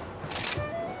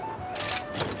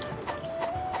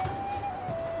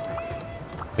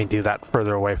 Let me do that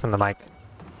further away from the mic.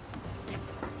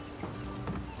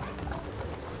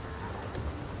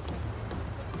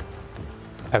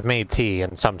 I've made tea,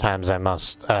 and sometimes I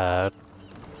must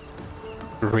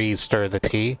re-stir the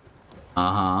tea.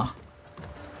 Uh-huh.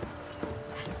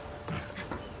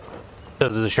 So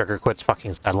that the sugar quits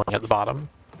fucking settling at the bottom.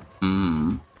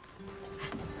 Mm.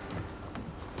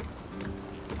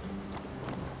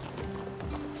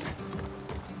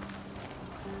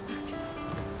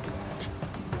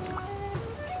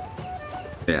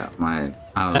 Yeah, I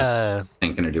was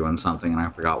thinking of doing something and I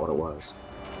forgot what it was.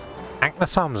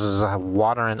 Agnesums is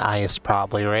water and ice,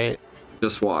 probably, right?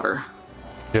 Just water.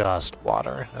 Just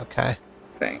water, okay.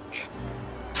 I think.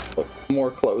 Look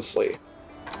more closely.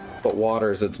 But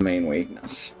water is its main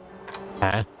weakness.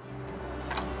 Okay.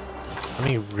 Let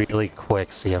me really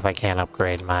quick see if I can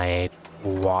upgrade my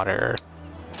water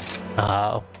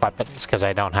weapons, because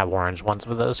I don't have orange ones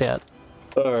with those yet.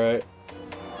 Alright.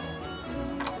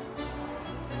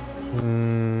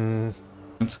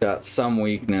 It's got some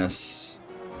weakness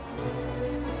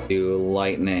to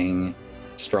lightning,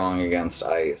 strong against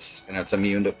ice, and it's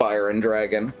immune to fire and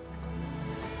dragon.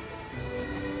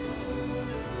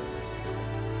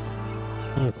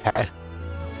 Okay.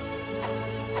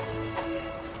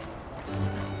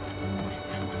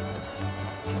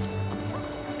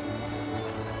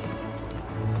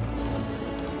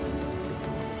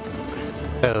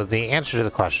 So the answer to the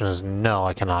question is no,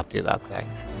 I cannot do that thing.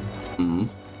 Mm-hmm.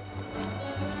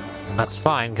 That's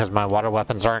fine, because my water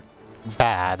weapons aren't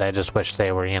bad. I just wish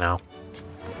they were, you know...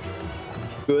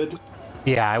 Good.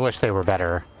 Yeah, I wish they were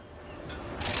better.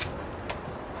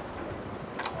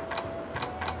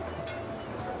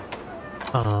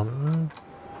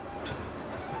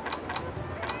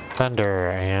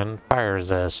 Thunder, and fire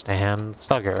resist, and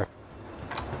slugger.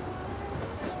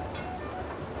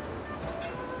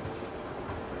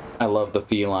 I love the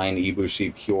feline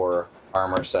Ibushi Pure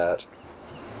armor set.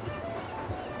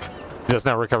 Just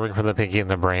now recovering from the Pinky and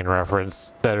the Brain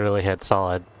reference. That really hit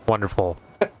solid. Wonderful.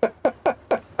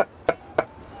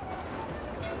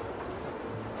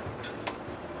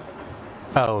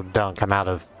 Oh, dunk. I'm out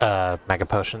of mega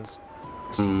potions.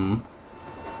 Mm.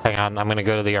 Hang on, I'm gonna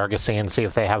go to the Argosy and see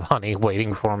if they have honey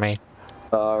waiting for me.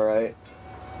 Alright.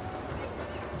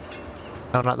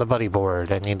 No, not the buddy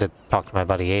board. I need to talk to my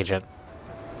buddy agent.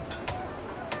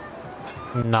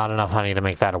 Not enough honey to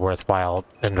make that a worthwhile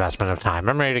investment of time.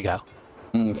 I'm ready to go.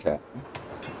 Okay.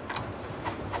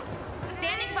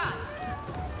 Standing by.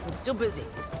 I'm still busy.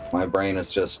 My brain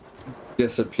is just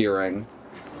disappearing.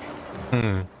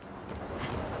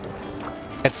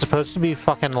 It's supposed to be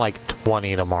fucking like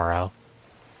 20 tomorrow.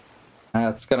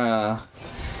 It's gonna...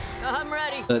 I'm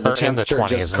ready. The temperature in the 20s,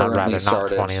 just not currently rather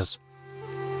started. not 20s.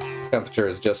 Temperature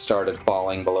has just started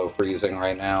falling below freezing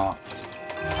right now. It's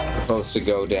supposed to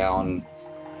go down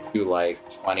to like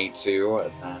 22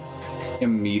 and then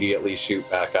immediately shoot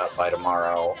back up by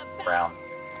tomorrow around.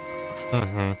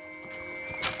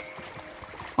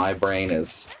 My brain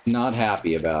is not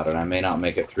happy about it. I may not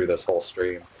make it through this whole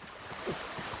stream.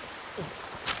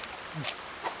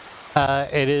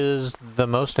 It is the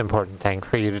most important thing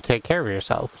for you to take care of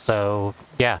yourself, so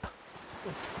yeah.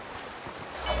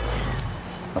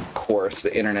 Of course,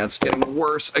 the internet's getting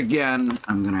worse again.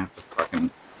 I'm gonna have to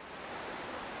fucking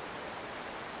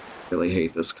really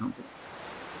hate this company.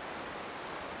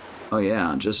 Oh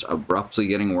yeah, just abruptly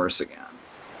getting worse again.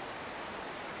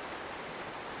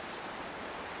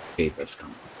 Hate this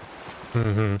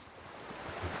company.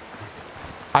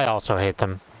 I also hate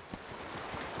them.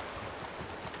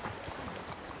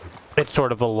 It's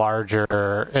sort of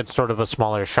a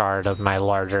smaller shard of my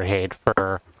larger hate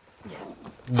for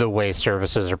the way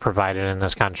services are provided in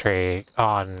this country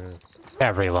on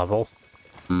every level.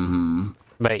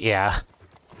 But yeah.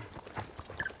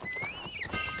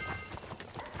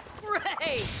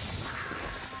 Great.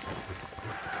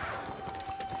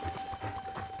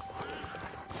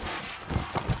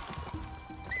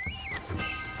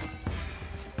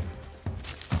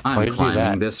 I'm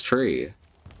climbing this tree.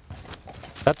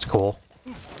 That's cool.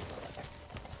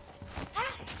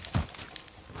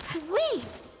 Sweet.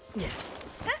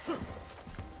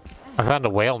 I found a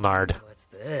whale nard. What's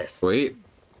this? Sweet.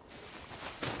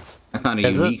 I found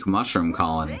a unique mushroom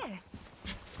colony.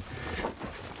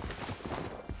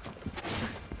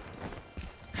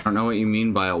 I don't know what you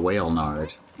mean by a whale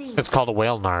nard. It's called a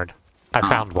whale nard. I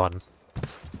found one.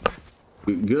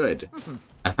 Good.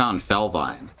 I found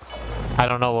Felvine. I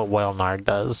don't know what whale nard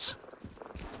does.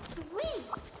 Sweet.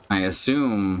 I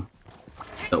assume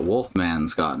that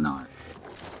Wolfman's got nard.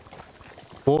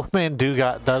 Wolfman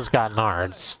does got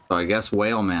nards. So I guess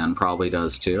Whaleman probably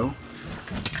does too.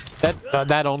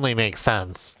 That only makes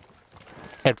sense.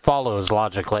 It follows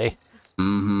logically.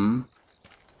 Mm-hmm.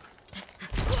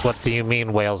 What do you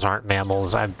mean whales aren't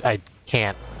mammals? I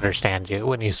can't understand you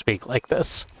when you speak like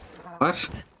this. What?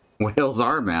 Whales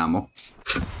are mammals.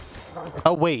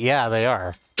 Oh wait, yeah, they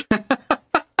are.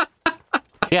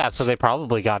 Yeah, so they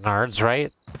probably got nards,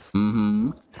 right?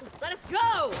 Mm-hmm. Let us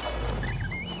go!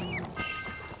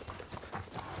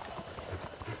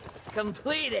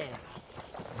 Completed.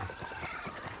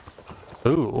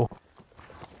 Ooh.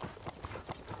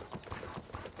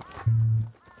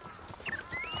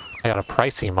 I got a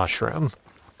pricey mushroom.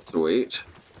 Sweet.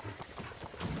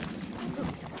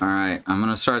 Alright, I'm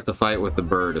gonna start the fight with the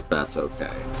bird if that's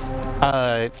okay.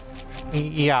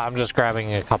 Yeah, I'm just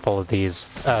grabbing a couple of these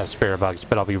spirit bugs,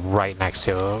 but I'll be right next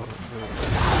to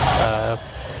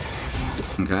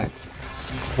Okay.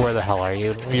 Where the hell are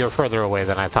you? You're further away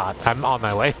than I thought. I'm on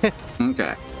my way.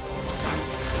 Okay.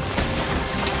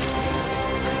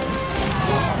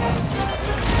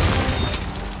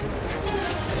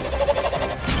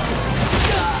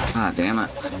 Ah, damn it.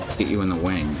 Get you in the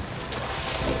wing.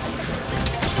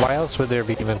 Why else would there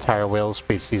be an entire whale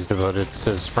species devoted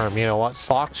to sperm? You know what,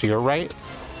 Slox, you're right.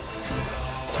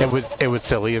 It was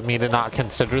silly of me to not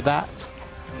consider that.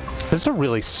 This is a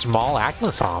really small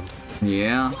acnosom.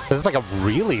 Yeah. This is like a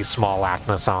really small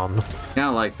acnosom. Yeah,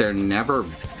 like they're never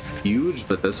huge,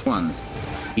 but this one's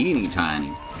teeny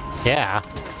tiny. Yeah.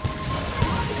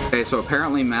 Okay, so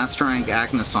apparently Master Rank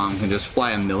Acnosom can just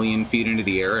fly 1,000,000 feet into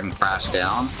the air and crash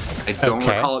down. I don't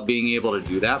recall it being able to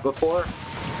do that before.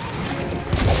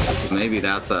 Maybe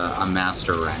that's a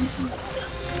Master Rank.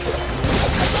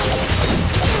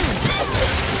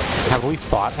 Have we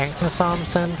fought Acnosom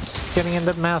since getting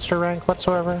into Master Rank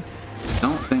whatsoever?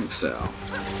 Don't think so.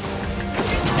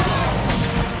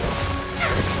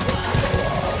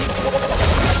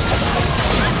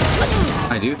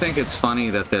 I do think it's funny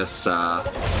that this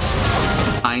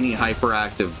tiny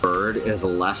hyperactive bird is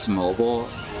less mobile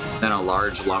than a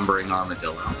large lumbering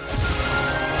armadillo.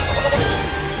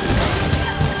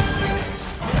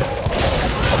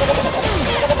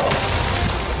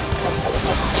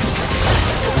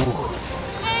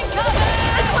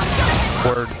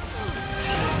 Word.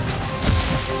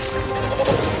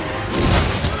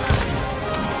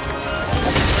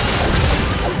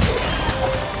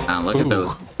 Look at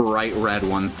those bright red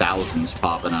 1000s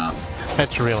popping up.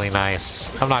 That's really nice.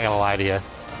 I'm not gonna lie to you.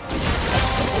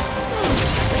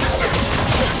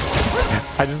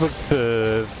 I just looked at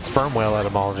the sperm whale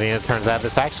etymology and it turns out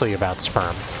it's actually about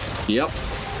sperm. Yep.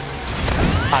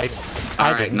 I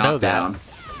didn't know that. Down.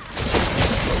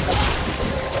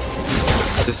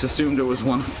 Just assumed it was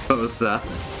one of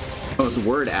those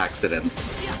word accidents.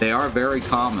 They are very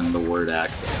common, the word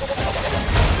accidents.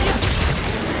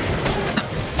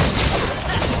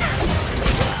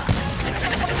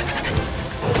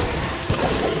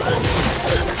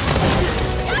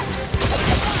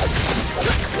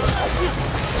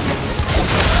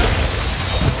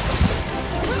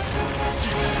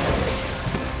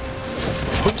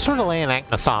 We're sort of laying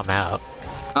Acnosom out.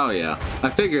 Oh yeah, I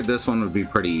figured this one would be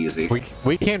pretty easy.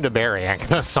 We came to bury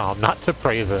Acnosom, not to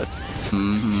praise it.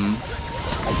 Mm-hmm.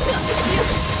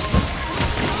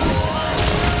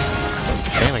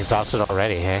 I'm exhausted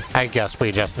already, hey? I guess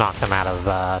we just knocked him out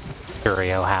of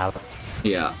Curio Hab.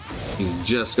 Yeah, he's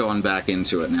just going back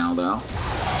into it now, though.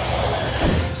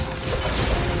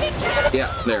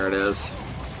 Yeah, there it is.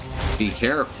 Be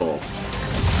careful.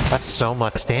 That's so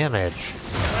much damage.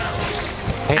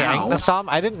 Hey, Ow. Acnosom,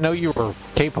 I didn't know you were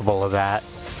capable of that.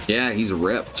 Yeah, he's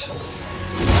ripped.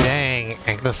 Dang,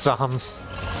 Acnosom.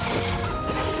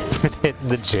 Hitting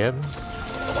the gym.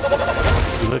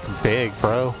 You look big,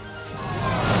 bro.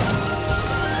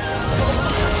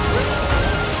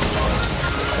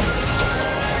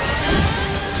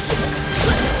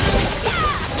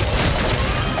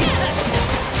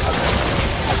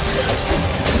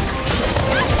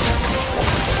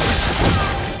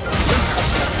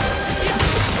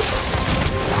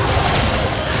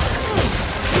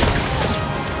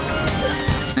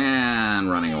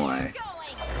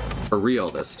 real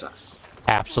this time.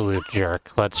 Absolute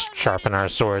jerk. Let's sharpen our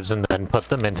swords and then put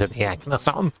them into the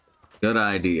Agnesome. Good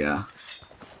idea.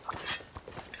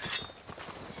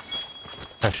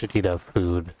 I should eat a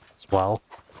food as well.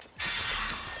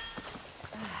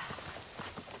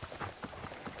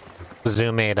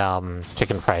 Zoo made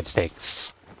chicken fried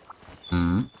steaks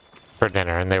for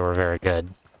dinner, and they were very good.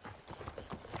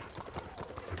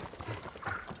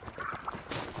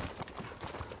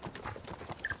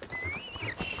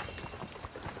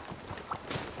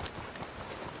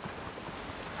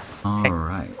 All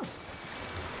right.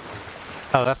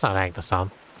 Oh, that's not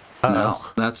Agnesome. No,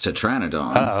 that's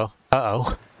Tetranodon. Uh-oh.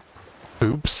 Uh-oh.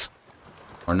 Oops.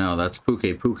 Or no, that's Puke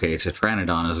Puke.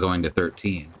 Tetranodon is going to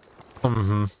 13.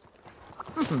 Mm-hmm.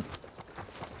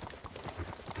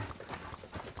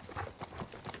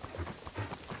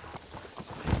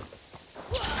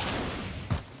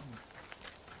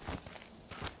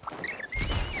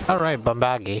 Alright,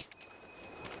 Bumbagi.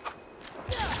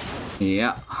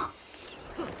 Yeah.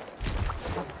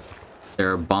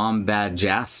 They're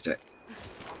bombadjastic.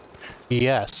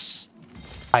 Yes.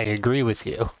 I agree with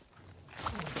you.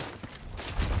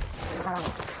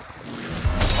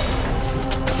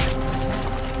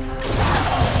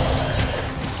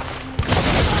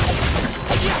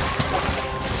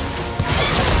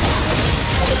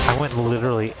 I went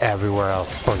literally everywhere else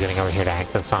before getting over here to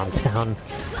Agnesome Town.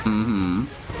 Mm-hmm.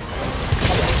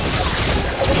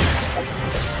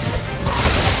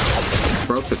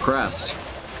 Broke the crest.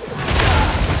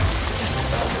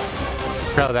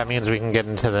 Oh, that means we can get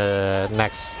into the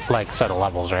next, like, set of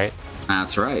levels, right?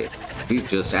 That's right. We've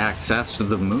just accessed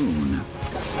the moon.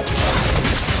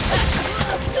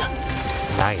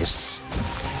 Nice.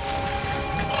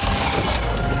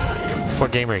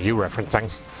 What game are you referencing?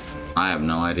 I have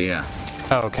no idea.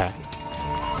 Oh, okay.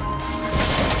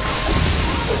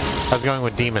 I was going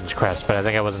with Demon's Crest, but I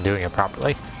think I wasn't doing it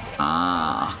properly.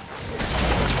 Ah.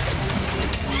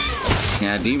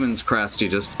 Yeah, Demon's Crest, you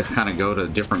just kind of go to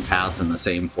different paths in the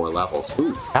same 4 levels.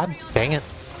 Ooh. God dang it.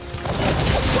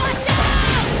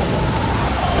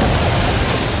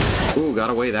 Ooh, got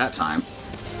away that time.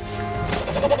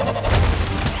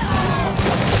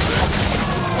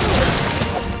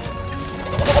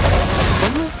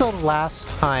 When was the last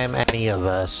time any of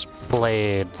us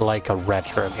played, like, a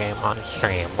retro game on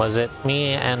stream? Was it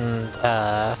me and,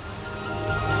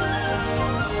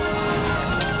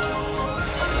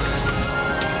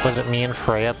 was it me and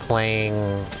Freya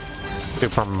playing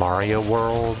Super Mario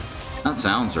World? That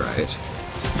sounds right.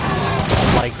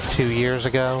 Like 2 years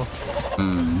ago?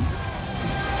 Hmm.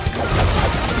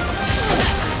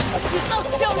 I'll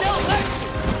show no mercy.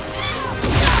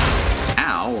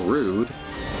 Ow, rude.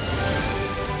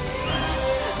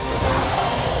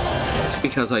 Just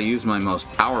because I use my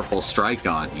most powerful strike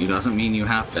on you doesn't mean you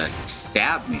have to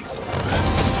stab me.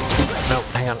 No,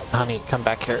 hang on, honey, come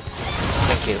back here.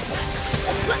 Thank you.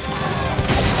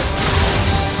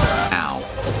 Ow.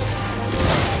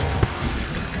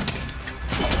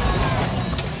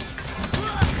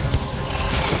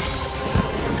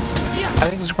 I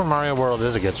think Super Mario World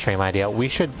is a good stream idea. We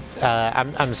should,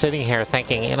 I'm sitting here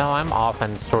thinking, you know, I'm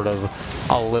often sort of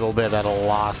a little bit at a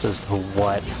loss as to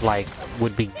what, like,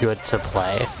 would be good to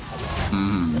play.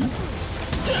 Mm.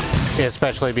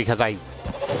 Especially because I'm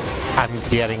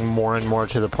getting more and more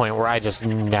to the point where I just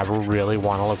never really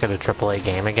want to look at a AAA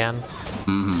game again.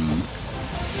 Mm-hmm.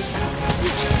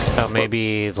 So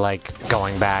maybe, like,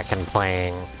 going back and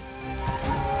playing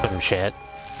some shit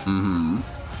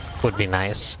would be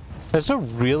nice. There's a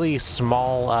really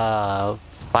small,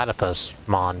 platypus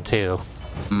mon, too.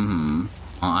 Mm-hmm.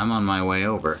 Well, I'm on my way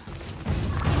over.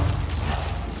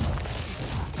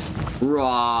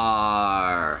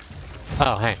 Roar!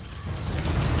 Oh, hey.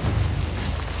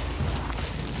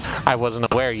 I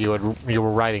wasn't aware you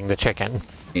were riding the chicken.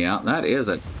 Yeah, that is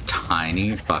a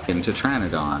tiny fucking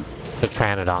Tetranodon. The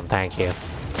Tetranodon, thank you.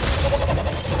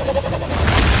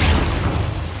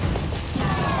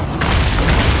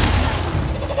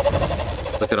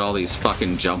 Look at all these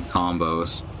fucking jump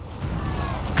combos.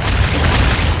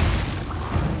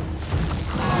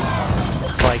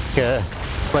 It's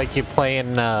like you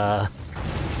playing,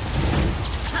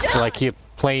 it's like you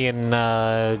playing,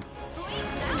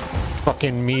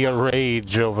 fucking Mia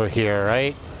Rage over here,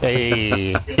 right?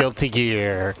 Hey, Guilty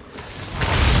Gear.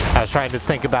 I was trying to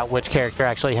think about which character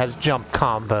actually has jump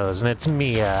combos, and it's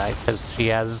Mia, because she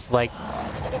has, like,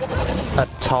 a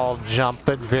tall jump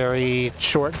but very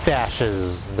short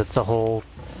dashes. That's a whole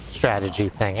strategy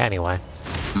thing. Anyway.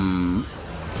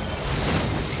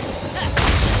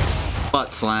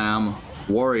 Butt slam.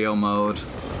 Wario mode.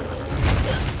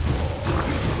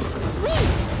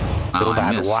 Go Oh, I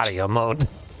back to missed. Wario mode.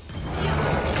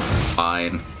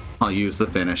 Fine. I'll use the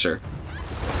finisher.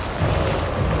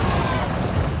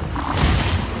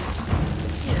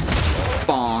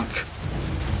 Bonk.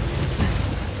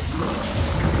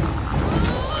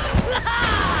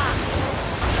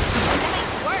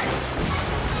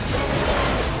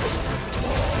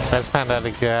 I just found out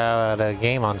a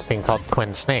game on Steam called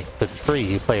Twin Snake. It's free.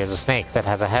 You play as a snake that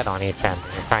has a head on each end.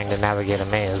 You're trying to navigate a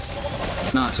maze.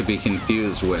 Not to be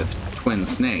confused with Twin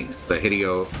Snakes, the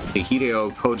Hideo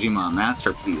Kojima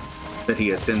masterpiece that he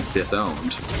has since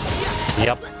disowned.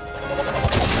 Yep.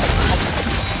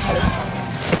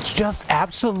 It's just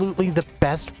absolutely the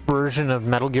best version of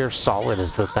Metal Gear Solid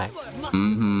is the thing.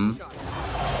 Mm-hmm.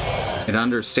 It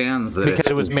understands that because it's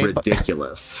it was made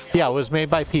ridiculous. Yeah, it was made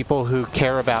by people who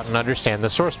care about and understand the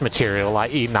source material,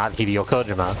 i.e. not Hideo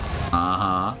Kojima.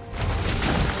 Uh-huh.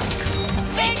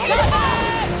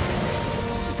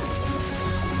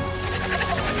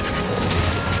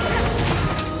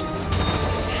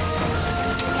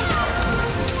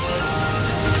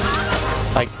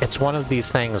 Like, it's one of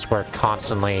these things where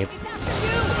constantly,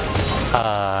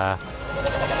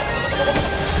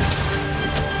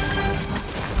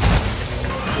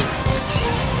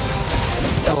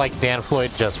 like Dan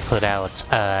Floyd just put out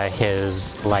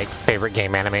his like favorite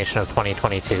game animation of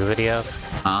 2022 video.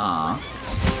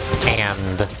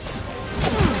 And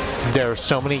there are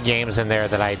so many games in there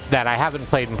that I haven't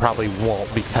played and probably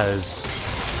won't because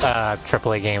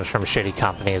AAA games from shitty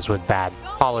companies with bad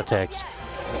politics.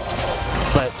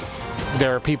 But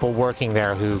there are people working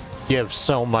there who give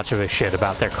so much of a shit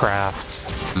about their craft.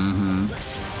 Mm-hmm.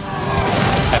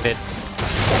 And it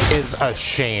is a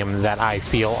shame that I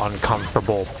feel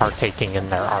uncomfortable partaking in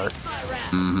their art.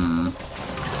 Mm-hmm.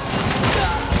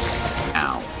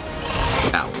 Ow.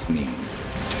 That was mean.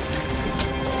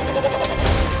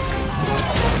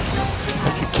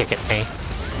 Don't you kick at me?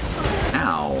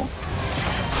 Ow.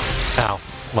 Ow.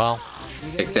 Well.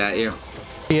 Kicked at you?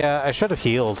 Yeah, I should have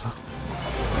healed.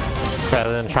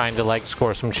 Rather than trying to, like,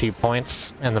 score some cheap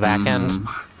points in the back end.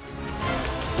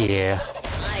 Yeah.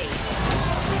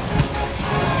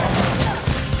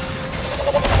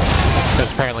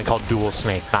 It's apparently called Dual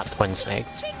Snake, not Twin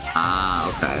Snakes. Ah,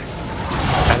 okay.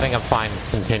 I think I'm fine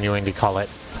continuing to call it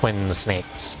Twin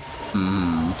Snakes.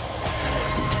 Hmm.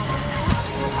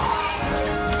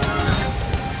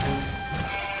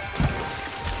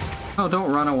 Oh,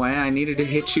 don't run away. I needed to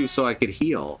hit you so I could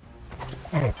heal.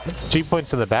 Cheap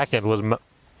points in the back end was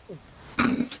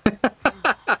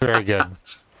very good.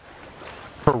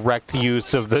 Correct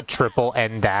use of the triple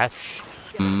N dash.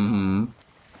 Mm-hmm.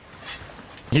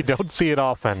 You don't see it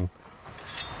often.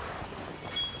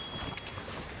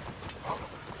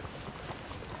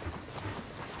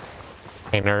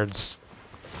 Hey, nerds.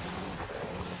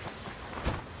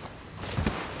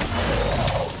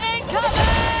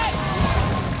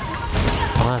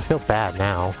 Well, I feel bad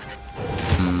now.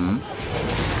 Mm-hmm.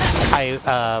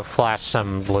 I flashed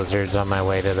some blizzards on my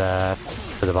way to the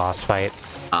boss fight.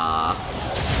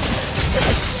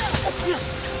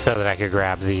 So that I could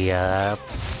grab the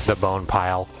bone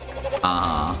pile.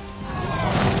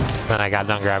 Then I got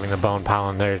done grabbing the bone pile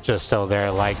and they're just still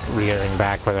there, like, rearing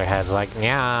back with their heads like,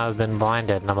 yeah, I've been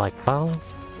blinded. And I'm like, well,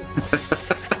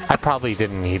 I probably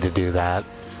didn't need to do that.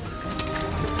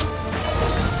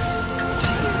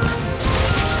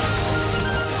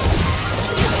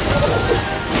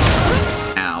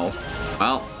 Ow.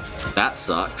 Well, that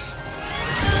sucks.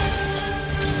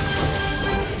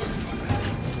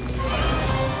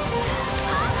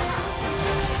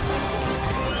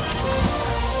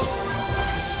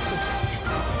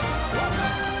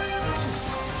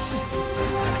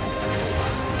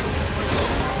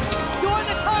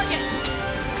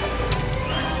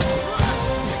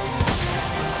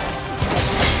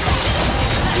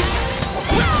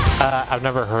 I've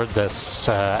never heard this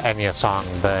Enya song,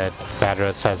 but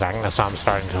Badroth says I'm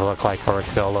starting to look like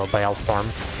Horikdolo Bale form.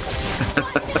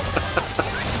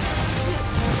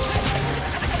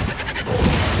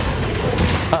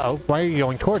 Uh-oh, why are you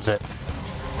going towards it?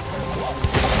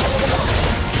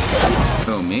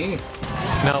 Oh, me?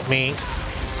 No, me.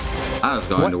 I was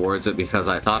going towards it because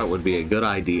I thought it would be a good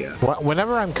idea.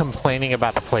 Whenever I'm complaining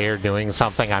about a player doing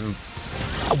something, I'm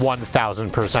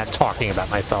 1000% talking about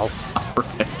myself.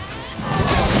 Alright.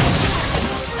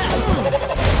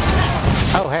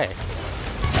 Oh, hey.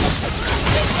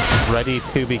 Ready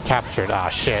to be captured. Ah,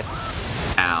 shit.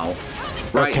 Ow.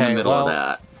 Right in the middle of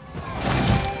that.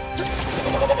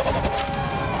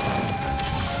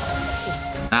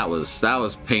 That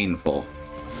was painful.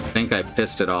 I think I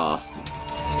pissed it off.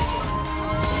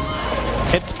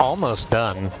 It's almost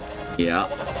done. Yeah.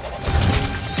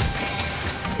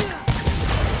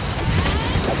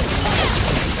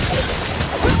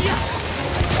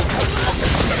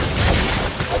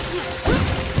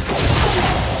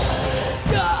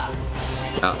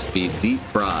 About to be deep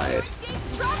fried.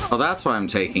 Oh, that's why I'm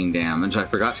taking damage. I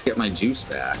forgot to get my juice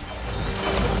back.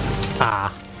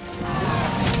 Ah.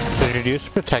 Does your juice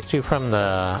protect you from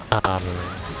the,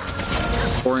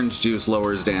 Orange juice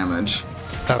lowers damage.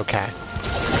 Okay.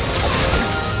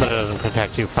 But it doesn't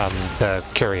protect you from the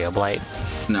Curio Blight.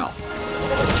 No.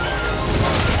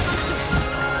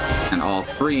 And all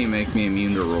three make me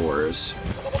immune to roars.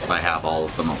 If I have all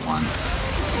of them at once.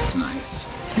 It's nice.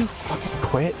 You fucking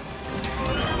quit.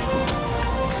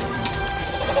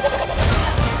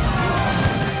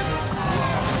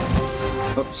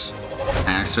 Oops.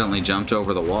 I accidentally jumped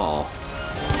over the wall.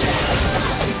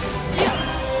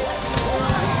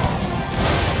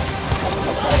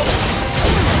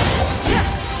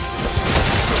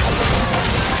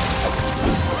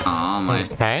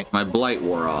 My blight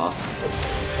wore off.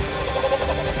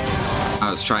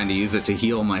 I was trying to use it to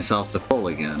heal myself to full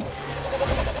again.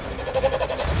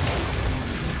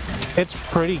 It's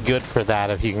pretty good for that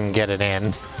if you can get it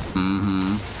in.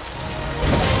 Mm-hmm.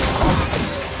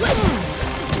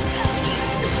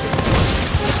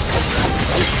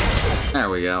 There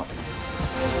we go.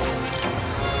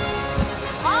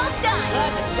 All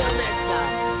done. Until next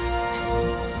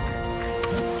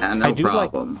time. And no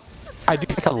problem. I do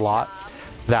like a lot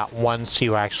that once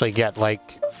you actually get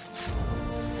like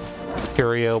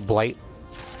Curio Blight,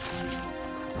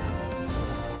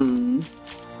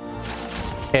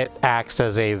 it acts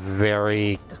as a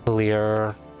very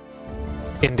clear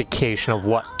indication of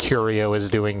what Curio is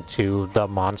doing to the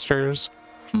monsters.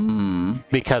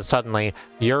 Because suddenly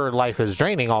your life is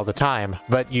draining all the time,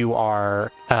 but you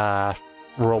are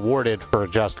rewarded for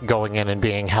just going in and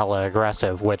being hella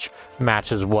aggressive, which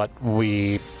matches what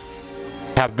we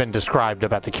have been described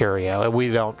about the Curio. We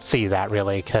don't see that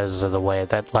really because of the way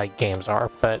that like games are,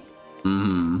 but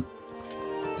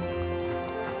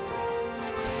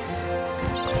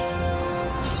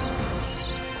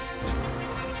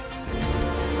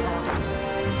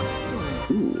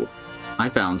Ooh, I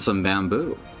found some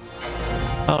bamboo.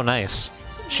 oh nice.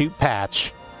 Shoot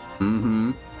patch.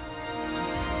 Mm-hmm.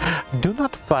 Do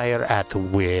not fire at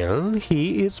Will.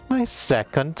 He is my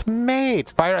second mate.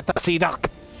 Fire at the sea duck.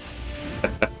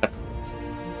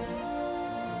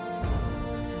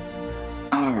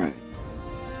 All right.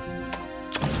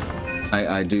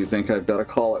 I do think I've got to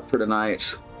call it for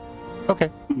tonight. Okay.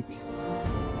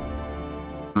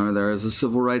 There is a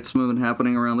civil rights movement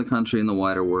happening around the country and the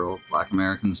wider world. Black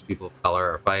Americans, people of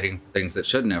color, are fighting for things that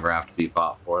should never have to be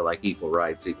fought for, like equal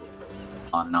rights, equal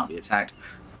on not be attacked,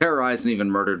 terrorized, and even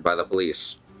murdered by the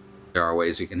police. There are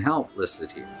ways you can help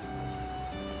listed here,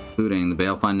 including the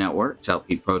Bail Fund Network to help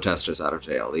keep protesters out of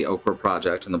jail, the Okra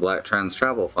Project, and the Black Trans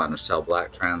Travel Fund to help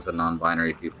Black, trans, and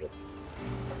non-binary people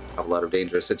travel out of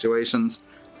dangerous situations,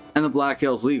 and the Black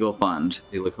Hills Legal Fund,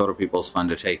 the Lakota People's Fund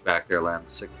to take back their land.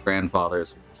 Sick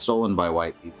grandfathers stolen by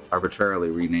white people, arbitrarily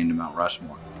renamed to Mount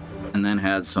Rushmore, and then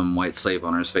had some white slave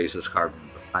owners' faces carved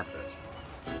into the side of it.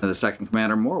 And the second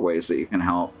command are more ways that you can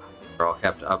help. They're all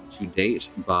kept up to date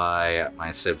by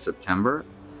my Civ September.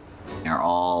 They're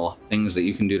all things that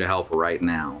you can do to help right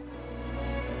now.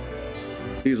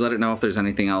 Please let it know if there's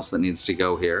anything else that needs to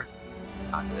go here.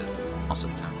 All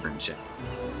September and shit.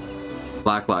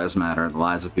 Black Lives Matter, the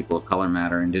lives of people of color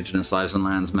matter, Indigenous lives and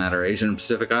lands matter, Asian and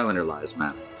Pacific Islander lives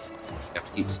matter. You have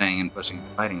to keep saying and pushing and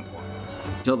fighting for them,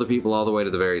 until the people all the way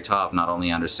to the very top not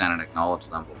only understand and acknowledge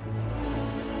them,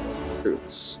 but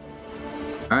truths.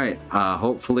 Alright,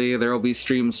 hopefully there will be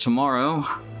streams tomorrow.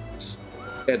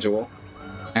 Schedule.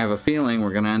 I have a feeling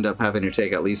we're going to end up having to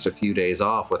take at least a few days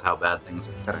off with how bad things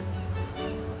are getting.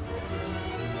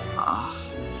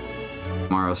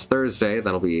 Tomorrow's Thursday.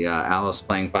 That'll be Alice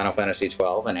playing Final Fantasy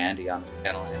XII and Andy on his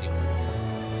channel, Andy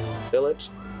Village.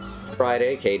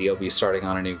 Friday, Katie will be starting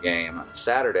on a new game.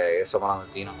 Saturday, someone on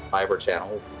the Xenon Fiber channel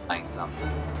will be playing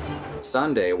something.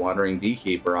 Sunday, Wandering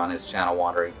Beekeeper on his channel,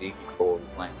 Wandering Beekeeper, will be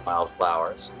playing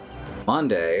Wildflowers.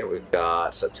 Monday, we've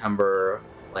got September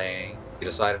playing. You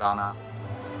decided on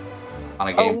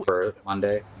a game for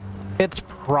Monday? It's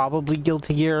probably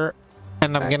Guilty Gear,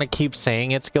 and I'm gonna keep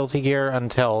saying it's Guilty Gear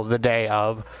until the day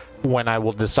of when I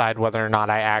will decide whether or not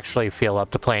I actually feel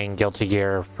up to playing Guilty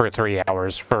Gear for 3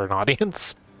 hours for an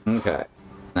audience. Okay.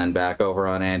 Then back over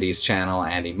on Andy's channel,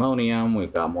 Andymonium,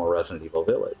 we've got more Resident Evil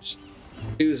Village.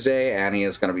 Tuesday, Annie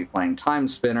is going to be playing Time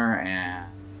Spinner, and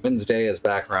Wednesday is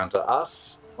back around to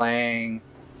us playing.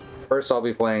 First, I'll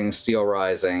be playing Steel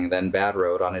Rising, then Bad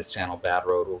Road on his channel. Bad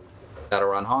Road will be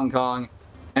Shadowrun Hong Kong,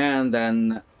 and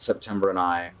then September and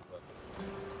I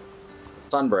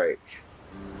Sunbreak.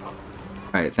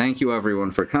 Alright, thank you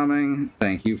everyone for coming.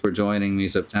 Thank you for joining me,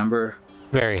 September.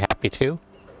 Very happy to.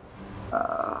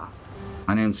 I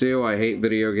My name's Sue. I hate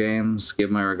video games.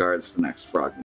 Give my regards to the next frog.